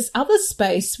 But there's this other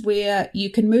space where you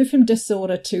can move from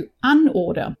disorder to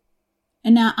unorder.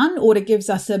 And now unorder gives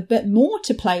us a bit more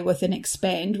to play with and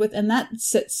expand with, and that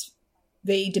sits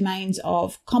the domains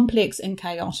of complex and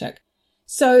chaotic.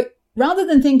 So rather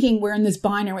than thinking we're in this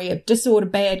binary of disorder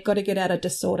bad, got to get out of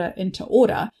disorder into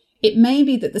order, it may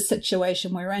be that the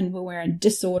situation we're in, where we're in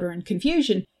disorder and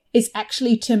confusion, is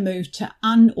actually to move to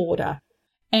unorder.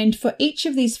 And for each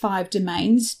of these 5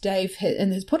 domains, Dave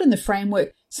has put in the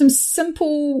framework some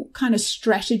simple kind of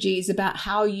strategies about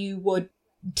how you would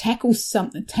tangle with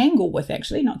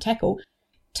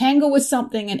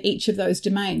something in each of those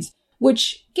domains,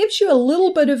 which gives you a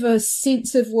little bit of a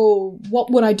sense of, well,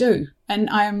 what would I do? And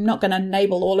I'm not going to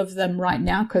enable all of them right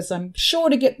now because I'm sure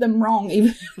to get them wrong,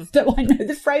 even though I know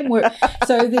the framework.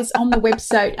 So there's on the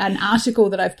website an article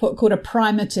that I've put called A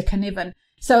Primer to Cynefin.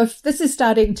 So if this is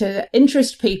starting to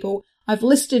interest people, I've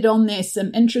listed on there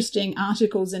some interesting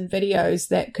articles and videos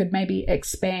that could maybe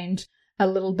expand a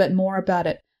little bit more about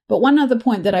it. But one other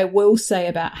point that I will say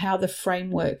about how the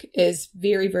framework is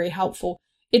very, very helpful,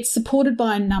 it's supported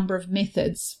by a number of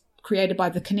methods created by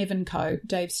the Cynefin Co.,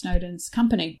 Dave Snowden's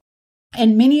company.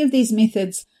 And many of these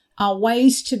methods are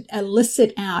ways to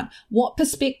elicit out what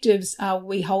perspectives are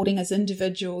we holding as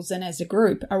individuals and as a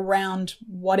group around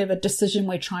whatever decision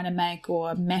we're trying to make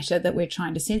or matter that we're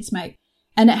trying to sense make.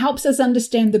 And it helps us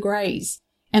understand the greys.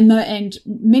 And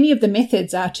many of the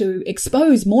methods are to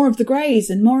expose more of the greys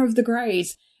and more of the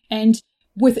greys. And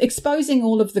with exposing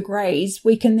all of the greys,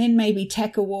 we can then maybe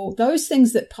tackle all those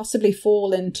things that possibly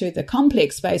fall into the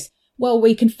complex space. Well,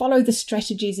 we can follow the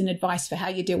strategies and advice for how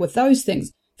you deal with those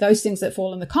things. Those things that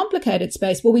fall in the complicated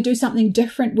space, well, we do something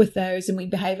different with those and we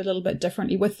behave a little bit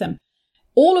differently with them.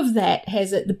 All of that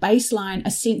has at the baseline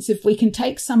a sense of we can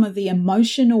take some of the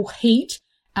emotional heat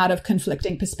out of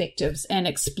conflicting perspectives and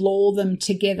explore them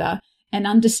together and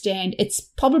understand it's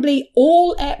probably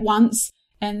all at once.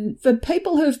 And for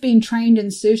people who've been trained in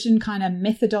certain kind of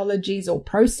methodologies or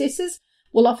processes,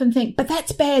 will often think, but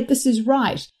that's bad, this is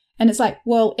right. And it's like,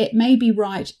 well, it may be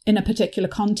right in a particular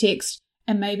context,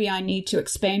 and maybe I need to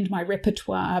expand my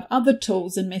repertoire of other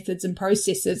tools and methods and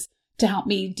processes to help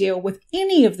me deal with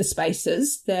any of the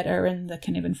spaces that are in the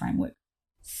Cynefin framework.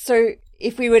 So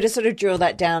if we were to sort of drill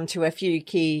that down to a few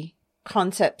key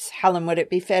concepts, Helen, would it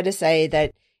be fair to say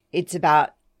that it's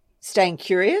about staying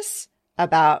curious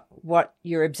about what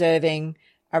you're observing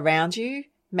around you,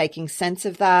 making sense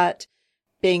of that,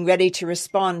 being ready to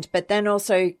respond, but then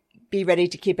also be ready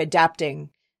to keep adapting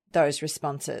those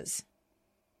responses?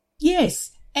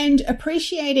 Yes, and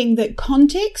appreciating that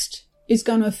context is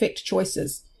going to affect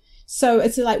choices. So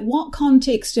it's like, what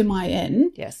context am I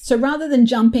in? Yes. So rather than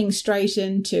jumping straight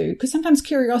into, because sometimes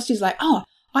curiosity is like, oh,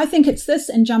 I think it's this,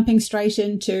 and jumping straight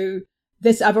into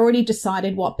this, I've already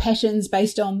decided what patterns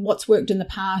based on what's worked in the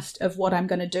past of what I'm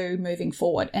going to do moving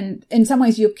forward. And in some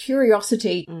ways, your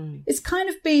curiosity is kind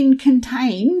of being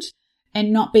contained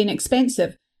and not being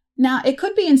expansive. Now, it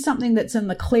could be in something that's in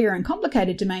the clear and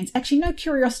complicated domains. Actually, no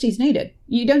curiosity is needed.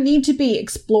 You don't need to be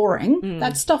exploring.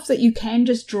 That's stuff that you can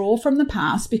just draw from the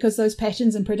past because those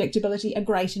patterns and predictability are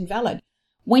great and valid.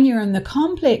 When you're in the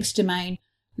complex domain,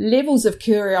 levels of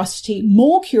curiosity,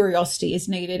 more curiosity is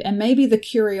needed. And maybe the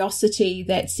curiosity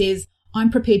that says,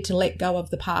 I'm prepared to let go of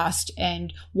the past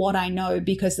and what I know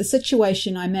because the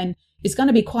situation I'm in is going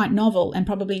to be quite novel and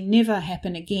probably never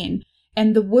happen again.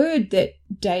 And the word that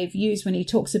Dave used when he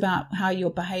talks about how you're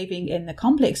behaving in the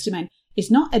complex domain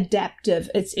is not adaptive,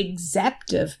 it's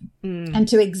exaptive. And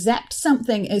to exapt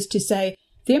something is to say,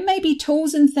 there may be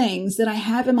tools and things that I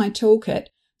have in my toolkit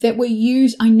that we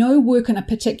use, I know work in a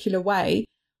particular way.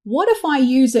 What if I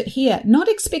use it here? Not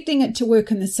expecting it to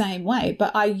work in the same way,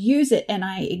 but I use it and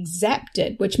I exapt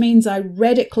it, which means I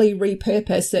radically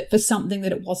repurpose it for something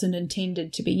that it wasn't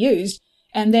intended to be used.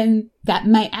 And then that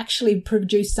may actually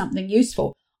produce something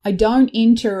useful. I don't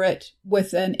enter it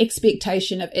with an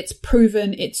expectation of it's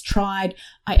proven, it's tried,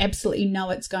 I absolutely know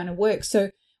it's going to work.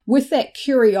 So with that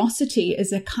curiosity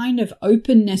is a kind of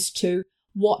openness to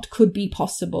what could be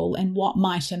possible and what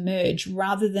might emerge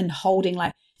rather than holding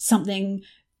like something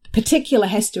particular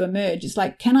has to emerge. It's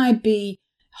like, can I be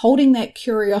holding that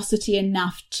curiosity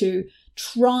enough to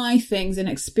try things and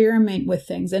experiment with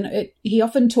things? And he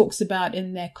often talks about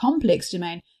in their complex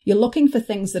domain, you're looking for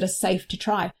things that are safe to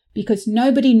try because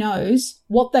nobody knows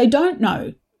what they don't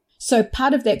know. So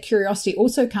part of that curiosity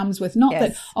also comes with not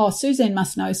that, oh, Suzanne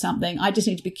must know something. I just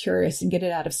need to be curious and get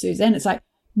it out of Suzanne. It's like,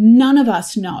 none of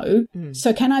us know.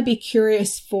 So can I be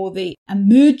curious for the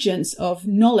emergence of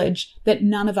knowledge that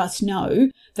none of us know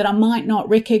that I might not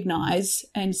recognize?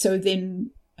 And so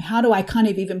then how do I kind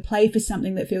of even play for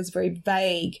something that feels very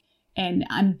vague and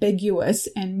ambiguous,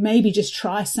 and maybe just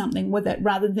try something with it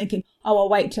rather than thinking, oh, I'll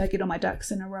wait till I get all my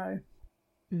ducks in a row.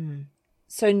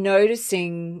 So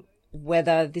noticing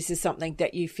whether this is something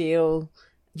that you feel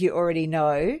you already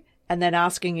know, and then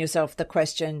asking yourself the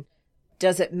question,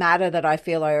 does it matter that I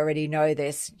feel I already know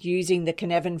this? Using the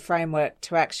Cynefin framework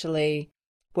to actually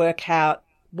work out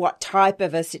what type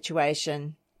of a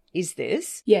situation is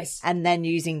this? Yes. And then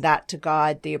using that to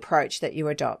guide the approach that you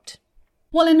adopt.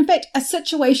 Well, in fact, a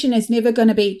situation is never going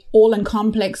to be all in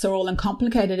complex or all in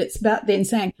complicated. It's about then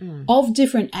saying of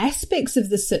different aspects of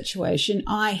the situation,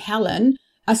 I, Helen,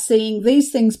 are seeing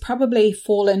these things probably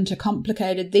fall into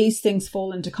complicated. These things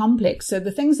fall into complex. So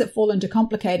the things that fall into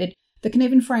complicated, the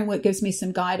Cynefin framework gives me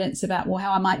some guidance about, well,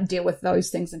 how I might deal with those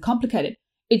things in complicated.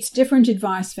 It's different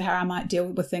advice for how I might deal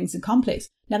with things in complex.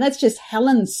 Now, that's just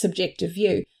Helen's subjective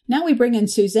view. Now we bring in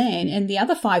Suzanne and the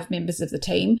other 5 members of the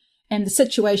team, and the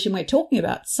situation we're talking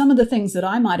about. Some of the things that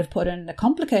I might have put in the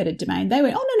complicated domain, they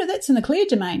went, oh, no, that's in the clear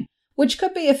domain, which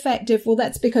could be effective. Well,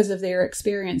 that's because of their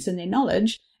experience and their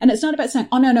knowledge. And it's not about saying,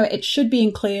 oh, no, it should be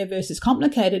in clear versus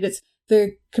complicated. It's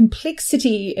the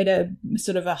complexity at a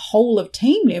sort of a whole of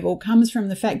team level comes from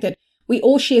the fact that we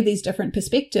all share these different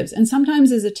perspectives. And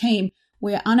sometimes as a team,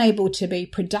 we're unable to be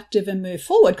productive and move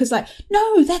forward because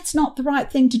no, that's not the right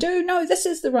thing to do. No, this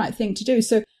is the right thing to do.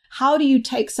 So how do you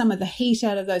take some of the heat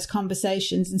out of those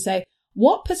conversations and say,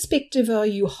 what perspective are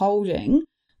you holding?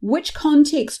 Which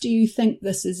context do you think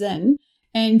this is in?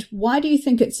 And why do you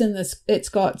think it's in this? It's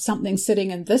got something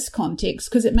sitting in this context?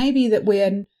 Because it may be that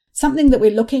we're something that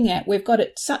we're looking at. We've got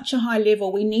it such a high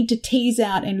level. We need to tease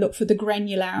out and look for the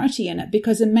granularity in it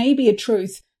because it may be a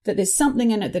truth that there's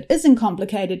something in it that isn't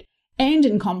complicated and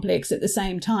in complex at the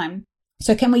same time.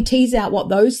 So can we tease out what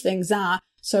those things are?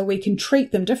 So we can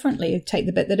treat them differently. Take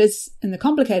the bit that is in the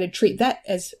complicated, treat that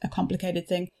as a complicated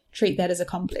thing, treat that as a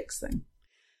complex thing.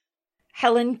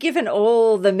 Helen, given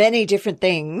all the many different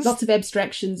things. Lots of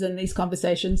abstractions in these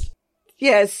conversations.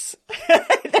 Yes,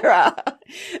 there are.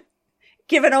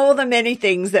 Given all the many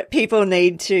things that people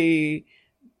need to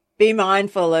be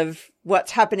mindful of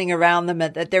what's happening around them,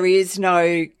 and that there is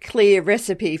no clear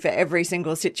recipe for every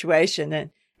single situation.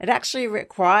 And it actually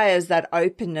requires that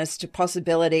openness to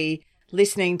possibility,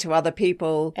 listening to other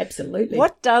people. Absolutely.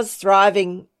 What does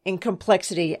thriving in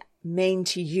complexity mean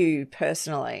to you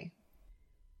personally?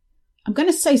 I'm going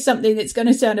to say something that's going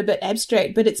to sound a bit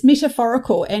abstract, but it's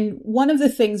metaphorical. And one of the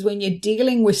things when you're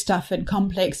dealing with stuff in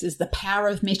complex is the power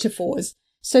of metaphors.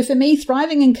 So for me,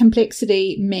 thriving in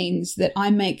complexity means that I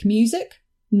make music,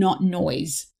 not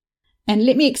noise. And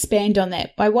let me expand on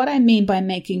that. By what I mean by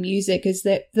making music is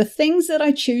that the things that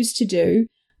I choose to do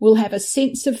will have a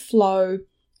sense of flow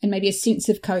and maybe a sense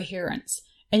of coherence.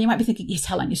 And you might be thinking, yes,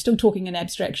 Helen, you're still talking in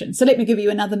abstraction. So let me give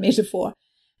you another metaphor.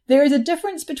 There is a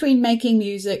difference between making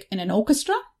music in an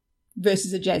orchestra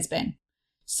versus a jazz band.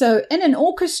 So in an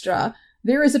orchestra,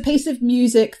 there is a piece of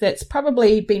music that's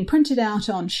probably been printed out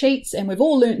on sheets and we've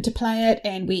all learnt to play it,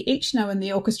 and we each know in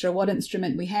the orchestra what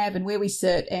instrument we have and where we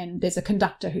sit, and there's a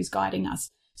conductor who's guiding us.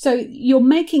 So you're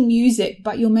making music,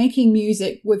 but you're making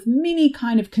music with many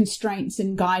kind of constraints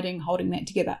and guiding, holding that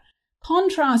together.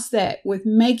 Contrast that with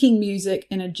making music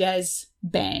in a jazz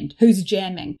band who's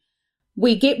jamming.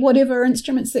 We get whatever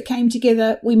instruments that came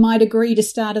together. We might agree to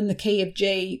start in the key of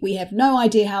G. We have no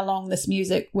idea how long this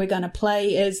music we're going to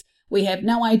play is. We have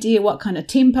no idea what kind of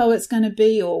tempo it's going to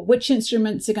be or which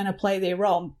instruments are going to play their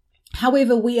role.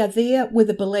 However, we are there with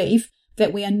a belief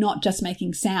that we are not just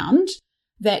making sound,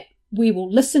 that we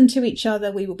will listen to each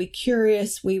other, we will be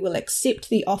curious, we will accept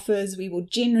the offers, we will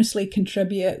generously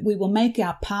contribute, we will make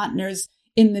our partners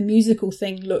in the musical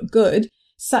thing look good,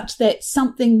 such that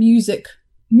something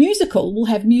musical will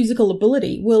have musical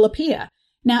ability, will appear.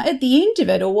 Now, at the end of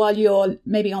it, or while you're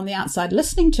maybe on the outside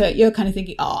listening to it, you're kind of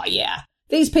thinking, oh yeah,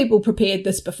 these people prepared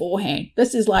this beforehand.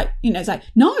 This is like, it's like,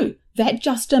 no, that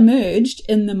just emerged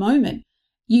in the moment.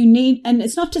 And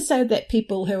it's not to say that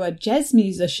people who are jazz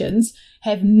musicians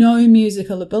have no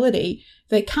musical ability.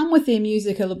 They come with their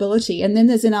musical ability, and then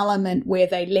there's an element where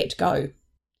they let go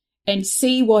and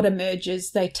see what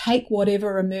emerges. They take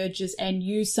whatever emerges and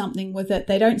use something with it.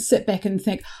 They don't sit back and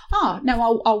think, oh,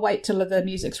 no, I'll wait till the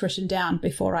music's written down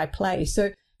before I play.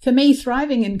 So for me,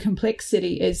 thriving in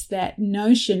complexity is that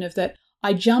notion of that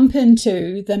I jump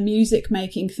into the music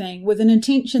making thing with an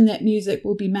intention that music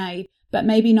will be made, but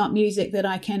maybe not music that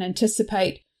I can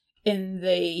anticipate in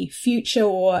the future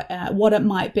or what it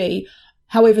might be.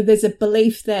 However, there's a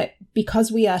belief that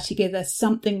because we are together,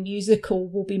 something musical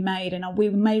will be made, and we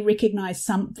may recognize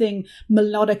something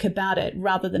melodic about it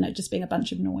rather than it just being a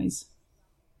bunch of noise.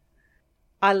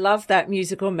 I love that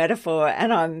musical metaphor,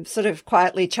 and I'm sort of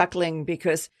quietly chuckling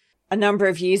because a number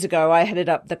of years ago, I headed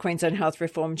up the Queensland Health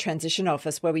Reform Transition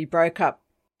Office, where we broke up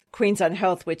Queensland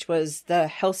Health, which was the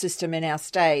health system in our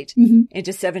state,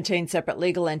 into 17 separate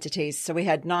legal entities. So we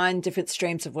had 9 different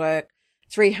streams of work,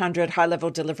 300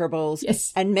 high-level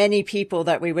deliverables, and many people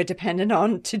that we were dependent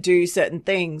on to do certain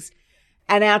things.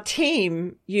 And our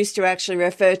team used to actually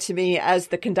refer to me as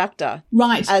the conductor,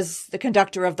 as the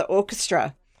conductor of the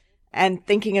orchestra, and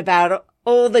thinking about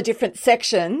all the different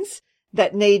sections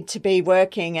that need to be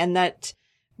working, and that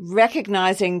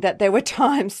recognizing that there were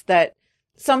times that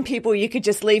some people you could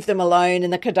just leave them alone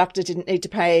and the conductor didn't need to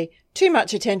pay too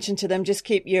much attention to them, just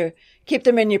keep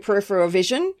them in your peripheral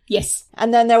vision. Yes.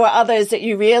 And then there were others that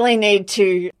you really need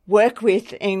to work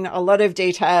with in a lot of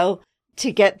detail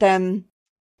to get them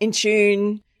in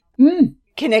tune,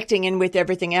 connecting in with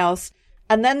everything else.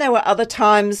 And then there were other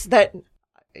times that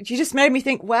you just made me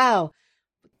think, wow,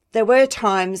 there were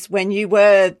times when you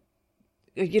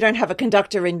don't have a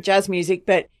conductor in jazz music,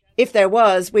 but if there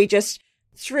was, we just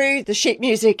threw the sheet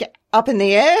music up in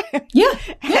the air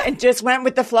and just went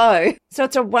with the flow. So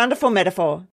it's a wonderful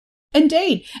metaphor.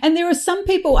 Indeed. And there are some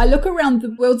people, I look around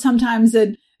the world sometimes,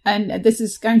 and this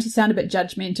is going to sound a bit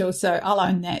judgmental, so I'll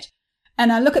own that.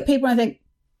 And I look at people and I think,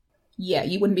 yeah,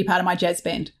 you wouldn't be part of my jazz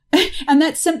band. And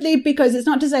that's simply because it's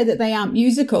not to say that they aren't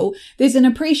musical. There's an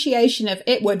appreciation of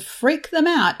it would freak them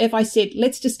out if I said,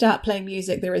 let's just start playing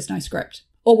music. There is no script.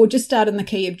 Or we'll just start in the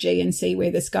key of G and see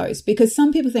where this goes. Because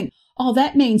some people think, oh,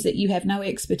 that means that you have no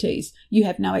expertise, you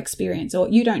have no experience, or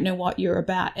you don't know what you're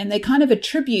about. And they kind of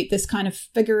attribute this kind of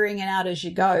figuring it out as you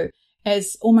go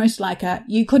as almost like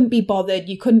you couldn't be bothered,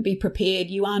 you couldn't be prepared,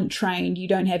 you aren't trained, you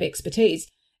don't have expertise.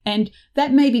 And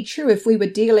that may be true if we were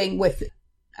dealing with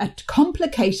a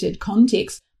complicated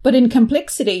context, but in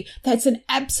complexity, that's an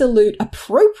absolute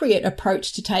appropriate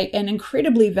approach to take and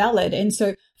incredibly valid. And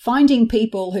so finding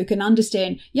people who can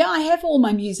understand, yeah, I have all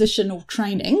my musicianal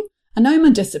training, I know my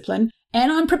discipline,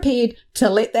 and I'm prepared to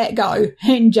let that go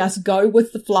and just go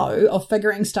with the flow of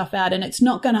figuring stuff out. And it's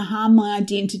not going to harm my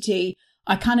identity.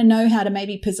 I kind of know how to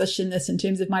maybe position this in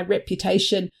terms of my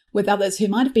reputation with others who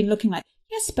might have been looking like,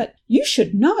 yes, but you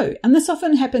should know. And this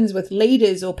often happens with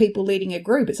leaders or people leading a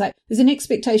group. It's like there's an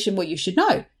expectation, well, you should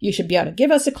know. You should be able to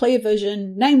give us a clear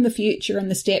vision, name the future and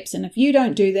the steps. And if you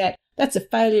don't do that, that's a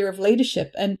failure of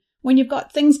leadership. And when you've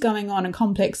got things going on in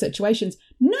complex situations,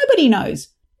 nobody knows.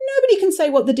 Nobody can say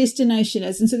what the destination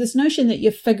is. And so this notion that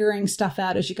you're figuring stuff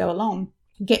out as you go along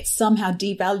gets somehow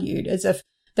devalued as if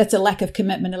that's a lack of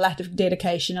commitment, a lack of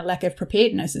dedication, a lack of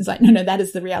preparedness. It's like, no, that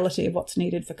is the reality of what's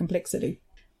needed for complexity.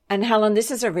 And Helen,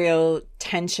 this is a real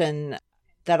tension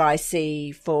that I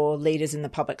see for leaders in the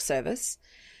public service.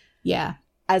 Yeah.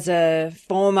 As a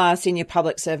former senior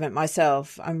public servant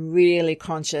myself, I'm really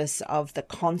conscious of the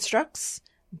constructs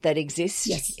that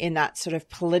exist in that sort of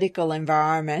political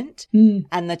environment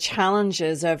and the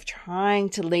challenges of trying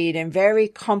to lead in very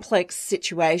complex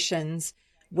situations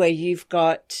where you've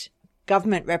got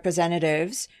government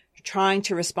representatives trying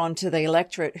to respond to the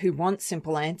electorate who want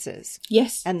simple answers.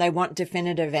 Yes. And they want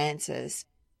definitive answers.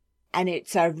 And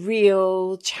it's a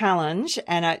real challenge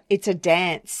and it's a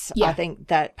dance, I think,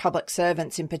 that public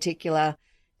servants in particular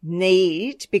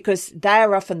need, because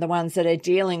they're often the ones that are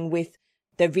dealing with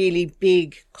the really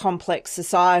big, complex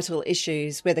societal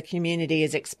issues where the community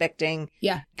is expecting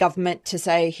government to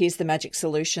say, here's the magic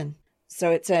solution. So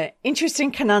it's an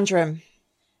interesting conundrum.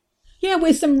 Yeah,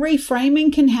 where some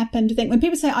reframing can happen to think when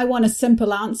people say, I want a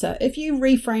simple answer, if you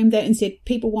reframe that and said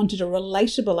people wanted a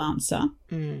relatable answer,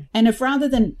 and if rather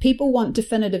than people want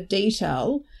definitive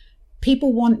detail,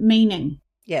 people want meaning.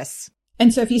 Yes.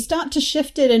 And so if you start to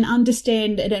shift it and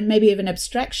understand it at maybe at an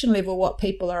abstraction level what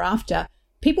people are after,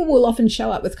 people will often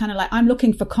show up with kind of like, I'm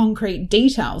looking for concrete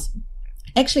details.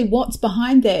 Actually, what's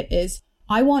behind that is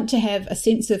I want to have a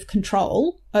sense of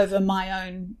control over my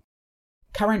own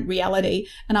current reality,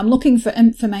 and I'm looking for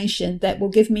information that will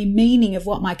give me meaning of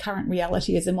what my current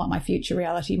reality is and what my future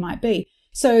reality might be.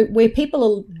 So where people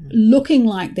are looking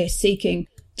like they're seeking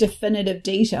definitive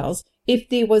details, if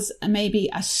there was maybe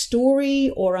a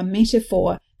story or a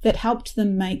metaphor that helped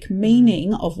them make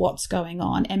meaning of what's going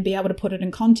on and be able to put it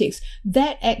in context,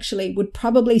 that actually would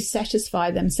probably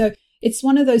satisfy them. So it's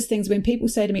one of those things when people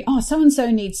say to me, oh, so-and-so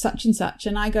needs such and such.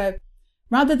 And I go,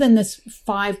 rather than this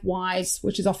 5 whys,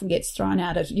 which is often gets thrown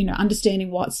out of,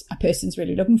 understanding what a person's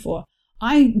really looking for,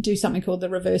 I do something called the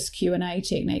reverse Q&A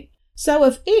technique. So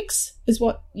if X is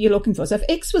what you're looking for, so if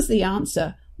X was the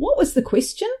answer, what was the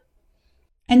question?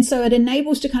 And so it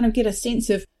enables to kind of get a sense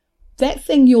of that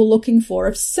thing you're looking for.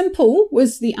 If simple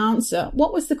was the answer,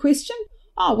 what was the question?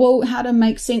 Oh, well, how to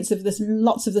make sense of this,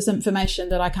 lots of this information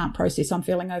that I can't process. I'm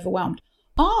feeling overwhelmed.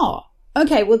 Oh,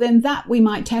 okay, well then that we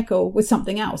might tackle with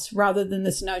something else rather than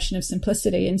this notion of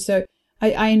simplicity. And so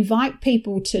I invite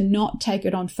people to not take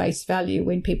it on face value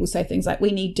when people say things like,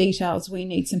 we need details, we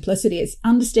need simplicity. It's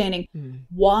understanding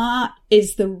what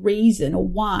is the reason, or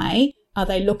why are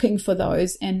they looking for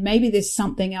those? And maybe there's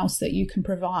something else that you can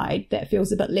provide that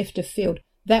feels a bit left of field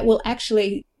that will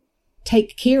actually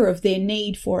take care of their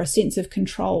need for a sense of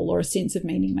control or a sense of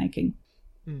meaning making.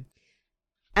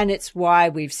 And it's why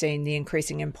we've seen the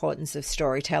increasing importance of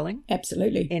storytelling.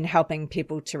 Absolutely. In helping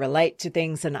people to relate to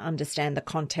things and understand the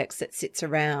context that sits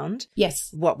around. Yes.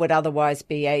 What would otherwise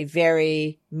be a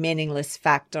very meaningless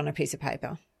fact on a piece of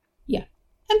paper. Yeah.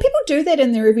 And people do that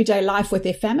in their everyday life with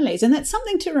their families. And that's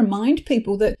something to remind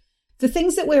people that the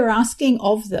things that we're asking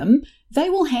of them, they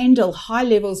will handle high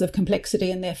levels of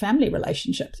complexity in their family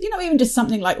relationships. You know, even just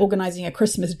something like organizing a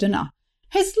Christmas dinner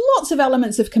has lots of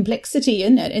elements of complexity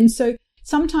in it. And so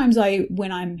sometimes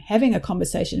when I'm having a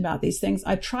conversation about these things,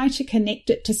 I try to connect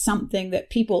it to something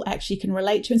that people actually can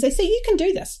relate to and say, see, you can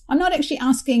do this. I'm not actually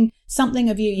asking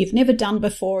something of you you've never done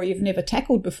before, you've never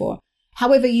tackled before.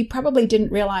 However, you probably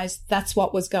didn't realize that's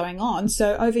what was going on.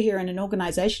 So over here in an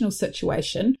organizational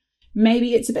situation,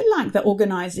 maybe it's a bit like the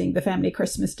organizing the family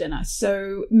Christmas dinner.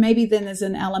 So maybe then there's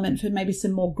an element for maybe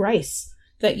some more grace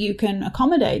that you can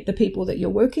accommodate the people that you're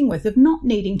working with, of not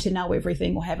needing to know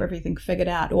everything or have everything figured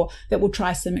out, or that we'll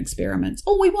try some experiments,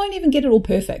 or we won't even get it all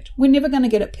perfect. We're never going to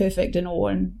get it perfect in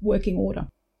working order.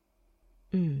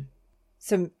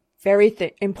 Some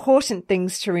very important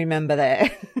things to remember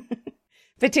there,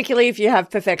 particularly if you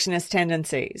have perfectionist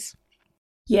tendencies.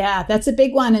 Yeah, that's a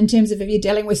big one in terms of if you're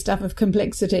dealing with stuff of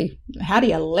complexity. How do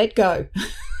you let go?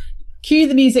 Cue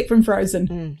the music from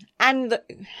Frozen. And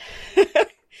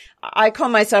I call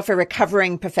myself a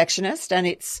recovering perfectionist, and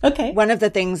it's one of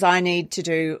the things I need to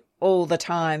do all the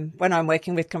time when I'm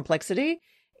working with complexity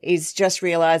is just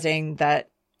realizing that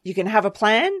you can have a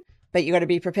plan, but you've got to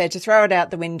be prepared to throw it out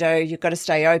the window. You've got to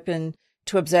stay open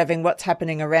to observing what's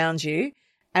happening around you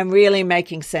and really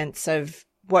making sense of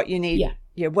what you need.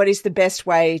 Yeah, what is the best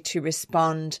way to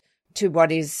respond to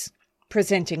what is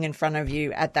presenting in front of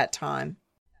you at that time?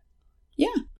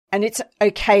 Yeah. And it's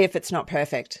okay if it's not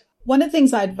perfect. One of the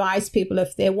things I advise people,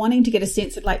 if they're wanting to get a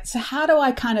sense of like, so how do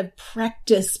I kind of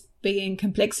practice being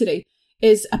complexity,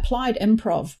 is applied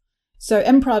improv. So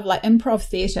improv, like improv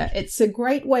theatre, it's a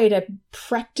great way to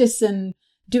practice and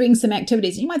doing some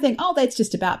activities. You might think, oh, that's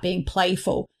just about being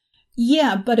playful.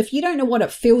 Yeah, but if you don't know what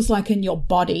it feels like in your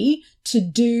body to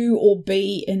do or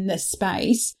be in this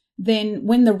space, then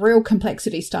when the real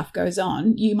complexity stuff goes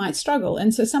on, you might struggle.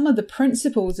 And so some of the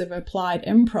principles of applied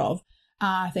improv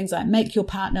are things like make your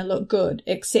partner look good,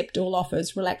 accept all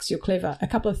offers, relax, you're clever, a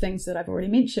couple of things that I've already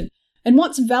mentioned. And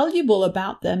what's valuable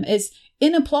about them is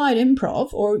in applied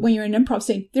improv, or when you're in an improv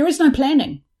scene, there is no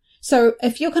planning. So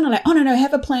if you're kind of like, oh, no,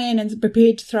 have a plan and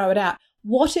prepared to throw it out,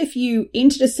 what if you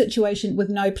entered a situation with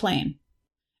no plan?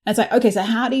 And it's like, okay, so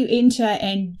how do you enter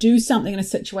and do something in a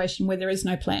situation where there is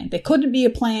no plan? There couldn't be a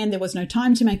plan. There was no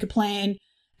time to make a plan.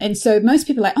 And so most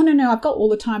people are like, oh, no, I've got all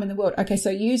the time in the world. Okay,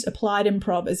 so use applied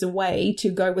improv as a way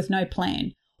to go with no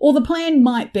plan. Or the plan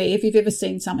might be, if you've ever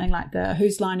seen something like the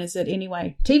Whose Line Is It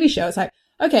Anyway TV show, it's like,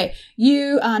 okay,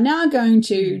 you are now going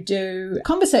to do a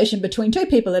conversation between two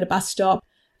people at a bus stop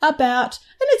about,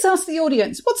 and let's ask the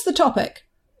audience, what's the topic?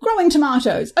 Growing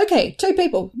tomatoes. Okay, two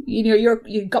people.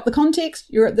 You've got the context.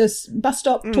 You're at this bus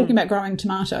stop talking about growing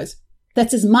tomatoes.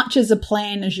 That's as much as a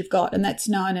plan as you've got, and that's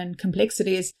known in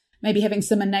complexity as maybe having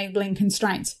some enabling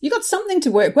constraints. You got something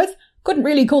to work with. Couldn't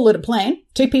really call it a plan.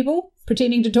 Two people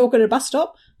pretending to talk at a bus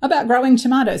stop about growing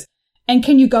tomatoes. And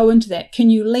can you go into that? Can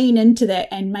you lean into that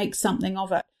and make something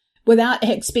of it without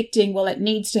expecting, well, it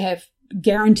needs to have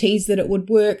guarantees that it would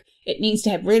work. It needs to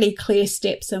have really clear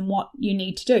steps in what you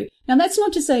need to do. Now, that's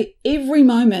not to say every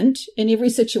moment in every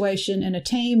situation in a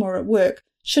team or at work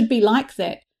should be like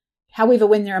that. However,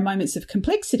 when there are moments of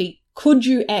complexity, could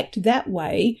you act that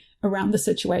way around the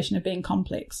situation of being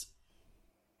complex?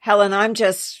 Helen, I'm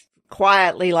just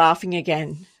quietly laughing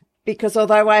again because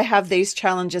although I have these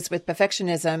challenges with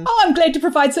perfectionism... Oh, I'm glad to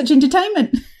provide such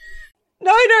entertainment.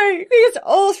 No, because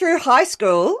all through high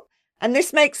school, and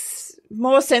this makes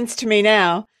more sense to me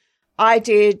now, I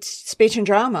did speech and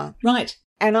drama. Right.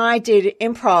 And I did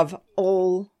improv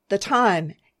all the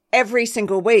time. Every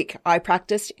single week I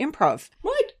practiced improv.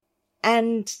 Right.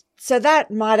 And so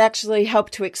that might actually help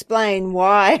to explain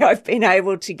why I've been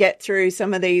able to get through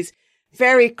some of these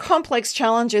very complex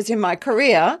challenges in my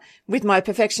career with my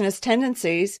perfectionist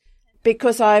tendencies,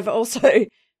 because I've also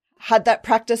had that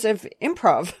practice of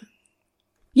improv.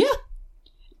 Yeah.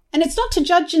 And it's not to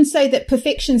judge and say that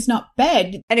perfection's not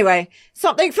bad. Anyway,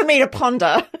 something for me to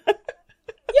ponder.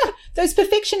 those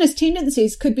perfectionist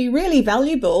tendencies could be really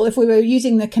valuable if we were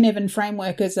using the Cynefin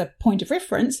framework as a point of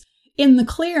reference. In the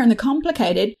clear and the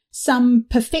complicated, some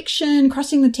perfection,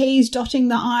 crossing the T's, dotting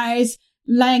the I's,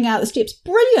 laying out the steps,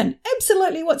 brilliant,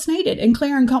 absolutely what's needed. In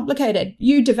clear and complicated,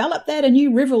 you develop that and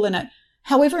you revel in it.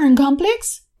 However, in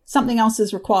complex, something else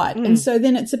is required. And so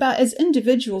then it's about, as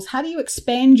individuals, how do you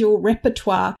expand your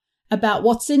repertoire about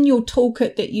what's in your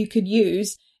toolkit that you could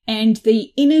use and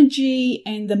the energy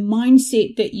and the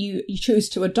mindset that you choose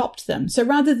to adopt them. So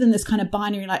rather than this kind of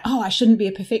binary like, oh, I shouldn't be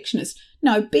a perfectionist.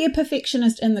 No, be a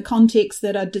perfectionist in the context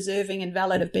that are deserving and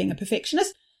valid of being a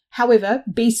perfectionist. However,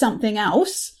 be something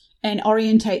else and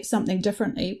orientate something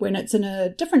differently when it's in a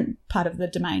different part of the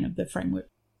domain of the framework.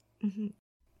 Mm-hmm.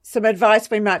 Some advice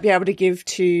we might be able to give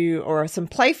to, or some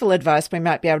playful advice we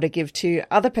might be able to give to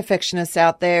other perfectionists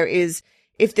out there is,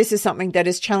 if this is something that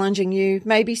is challenging you,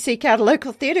 maybe seek out a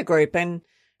local theatre group and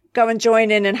go and join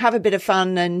in and have a bit of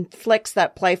fun and flex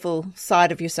that playful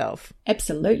side of yourself.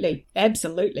 Absolutely.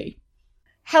 Absolutely.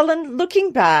 Helen,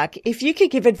 looking back, if you could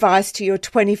give advice to your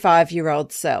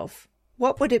 25-year-old self,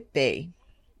 what would it be?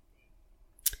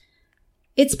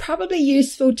 It's probably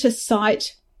useful to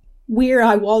cite where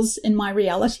I was in my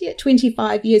reality at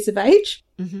 25 years of age.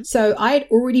 Mm-hmm. So I had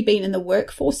already been in the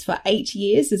workforce for 8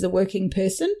 years as a working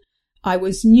person. I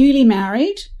was newly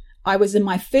married. I was in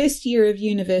my first year of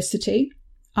university.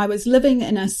 I was living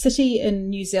in a city in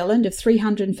New Zealand of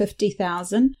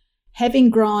 350,000, having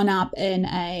grown up in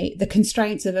the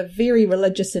constraints of a very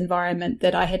religious environment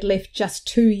that I had left just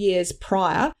 2 years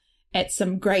prior at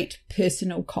some great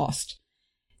personal cost.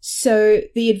 So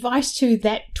the advice to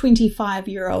that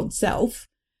 25-year-old self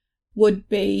would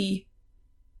be,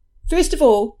 first of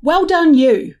all, well done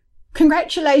you.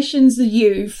 Congratulations to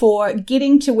you for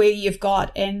getting to where you've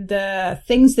got and the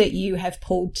things that you have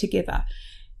pulled together.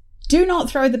 Do not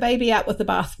throw the baby out with the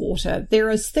bathwater. There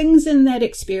is things in that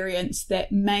experience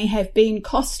that may have been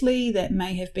costly, that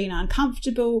may have been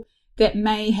uncomfortable, that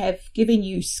may have given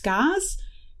you scars.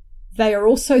 They are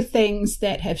also things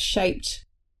that have shaped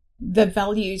the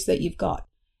values that you've got.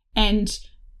 And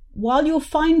while you're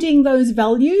finding those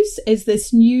values as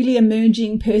this newly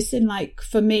emerging person, like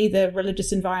for me, the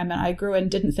religious environment I grew in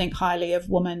didn't think highly of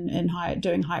women in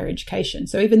doing higher education.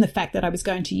 So even the fact that I was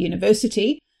going to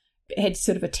university had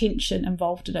sort of a tension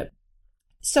involved in it.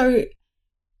 So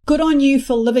good on you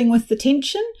for living with the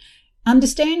tension.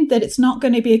 Understand that it's not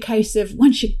going to be a case of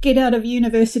once you get out of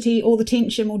university, all the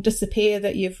tension will disappear,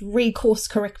 that you've recourse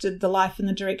corrected the life in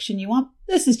the direction you want.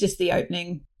 This is just the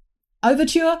opening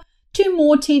overture to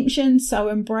more tension. So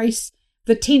embrace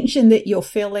the tension that you're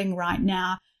feeling right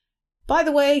now. By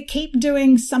the way, keep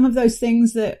doing some of those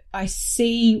things that I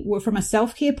see were from a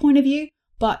self-care point of view,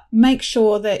 but make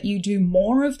sure that you do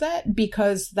more of that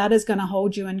because that is going to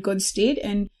hold you in good stead.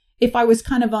 And if I was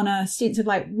kind of on a sense of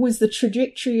like, was the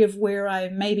trajectory of where I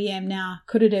maybe am now,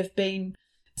 could it have been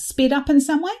sped up in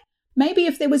some way? Maybe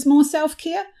if there was more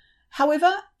self-care.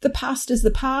 However, the past is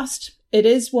the past. It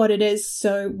is what it is.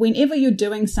 So whenever you're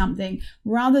doing something,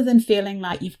 rather than feeling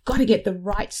like you've got to get the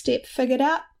right step figured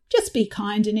out, just be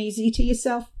kind and easy to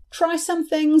yourself. Try some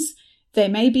things. They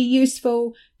may be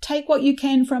useful. Take what you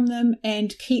can from them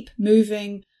and keep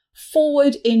moving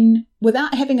forward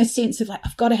without having a sense of like,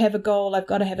 I've got to have a goal. I've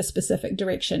got to have a specific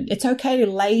direction. It's okay to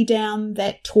lay down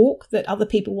that talk that other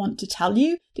people want to tell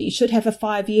you, that you should have a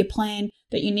 5-year plan,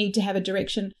 that you need to have a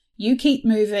direction. You keep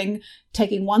moving,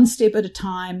 taking one step at a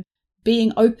time,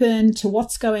 being open to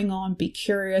what's going on, be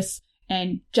curious,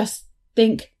 and just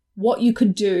think what you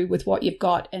could do with what you've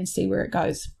got and see where it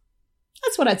goes.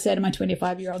 That's what I'd say to my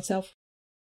 25-year-old self.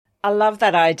 I love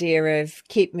that idea of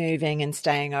keep moving and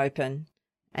staying open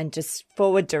and just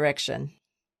forward direction.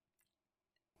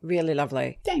 Really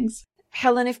lovely. Thanks.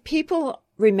 Helen, if people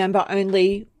remember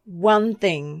only one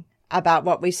thing about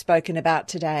what we've spoken about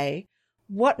today,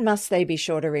 what must they be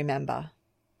sure to remember?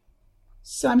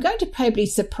 So I'm going to probably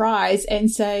surprise and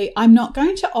say I'm not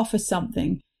going to offer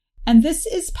something. And this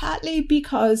is partly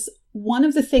because one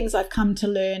of the things I've come to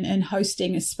learn in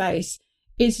hosting a space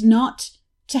is not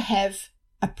to have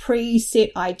a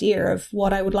preset idea of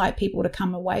what I would like people to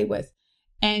come away with,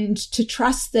 and to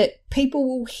trust that people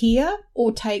will hear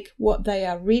or take what they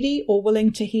are ready or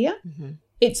willing to hear. Mm-hmm.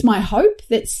 It's my hope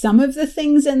that some of the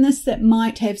things in this that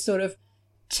might have sort of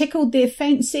tickled their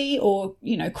fancy or,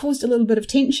 caused a little bit of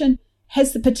tension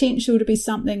has the potential to be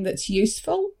something that's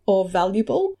useful or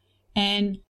valuable.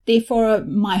 And therefore,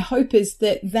 my hope is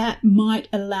that might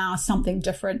allow something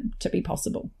different to be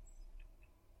possible.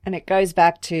 And it goes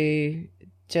back to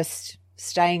just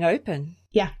staying open.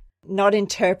 Yeah. Not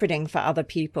interpreting for other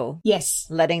people. Yes.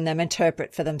 Letting them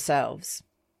interpret for themselves.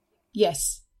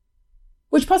 Yes.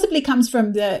 which possibly comes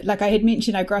from like I had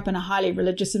mentioned, I grew up in a highly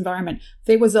religious environment.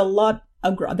 There was a lot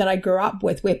that I grew up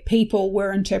with where people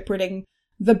were interpreting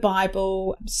the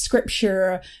Bible,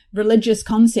 scripture, religious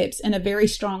concepts in a very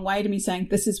strong way to me, saying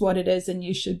this is what it is and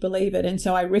you should believe it. And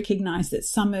so I recognize that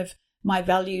some of my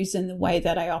values in the way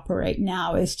that I operate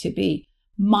now is to be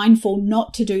mindful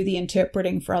not to do the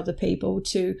interpreting for other people,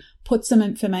 to put some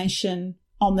information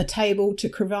on the table, to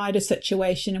provide a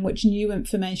situation in which new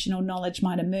information or knowledge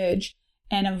might emerge,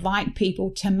 and invite people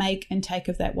to make and take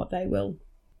of that what they will.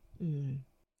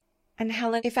 And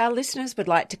Helen, if our listeners would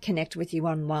like to connect with you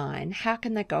online, how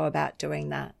can they go about doing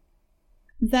that?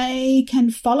 They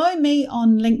can follow me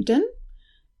on LinkedIn,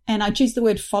 and I choose the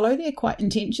word follow there quite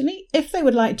intentionally. If they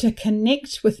would like to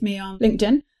connect with me on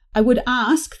LinkedIn, I would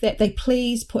ask that they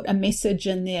please put a message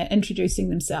in there introducing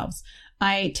themselves.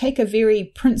 I take a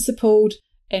very principled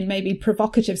and maybe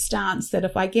provocative stance that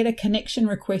if I get a connection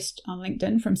request on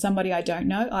LinkedIn from somebody I don't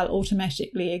know, I'll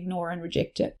automatically ignore and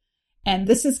reject it. And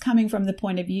this is coming from the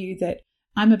point of view that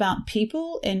I'm about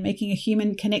people and making a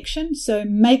human connection. So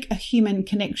make a human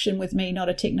connection with me, not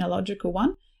a technological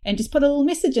one. And just put a little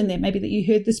message in there, maybe that you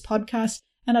heard this podcast.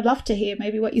 And I'd love to hear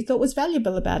maybe what you thought was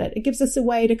valuable about it. It gives us a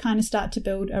way to kind of start to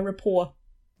build a rapport.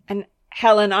 And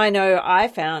Helen, I know I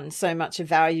found so much of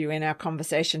value in our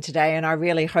conversation today, and I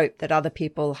really hope that other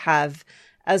people have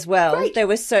as well. Great. There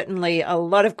was certainly a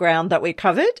lot of ground that we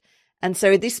covered. And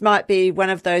so this might be one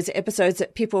of those episodes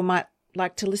that people might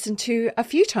like to listen to a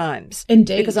few times.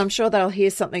 Indeed. Because I'm sure they'll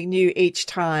hear something new each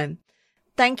time.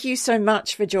 Thank you so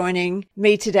much for joining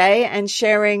me today and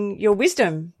sharing your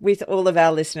wisdom with all of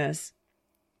our listeners.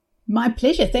 My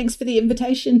pleasure. Thanks for the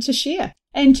invitation to share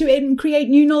and to create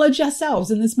new knowledge ourselves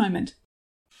in this moment.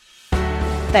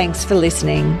 Thanks for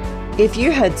listening. If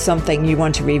you heard something you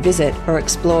want to revisit or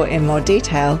explore in more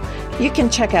detail, you can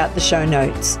check out the show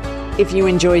notes. If you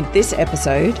enjoyed this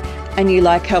episode and you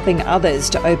like helping others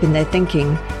to open their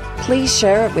thinking, please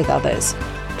share it with others,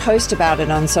 post about it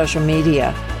on social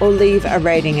media, or leave a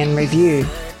rating and review.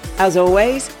 As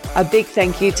always, a big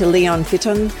thank you to Leon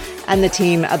Fitton and the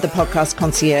team at the Podcast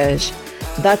Concierge.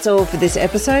 That's all for this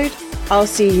episode. I'll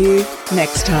see you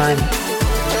next time.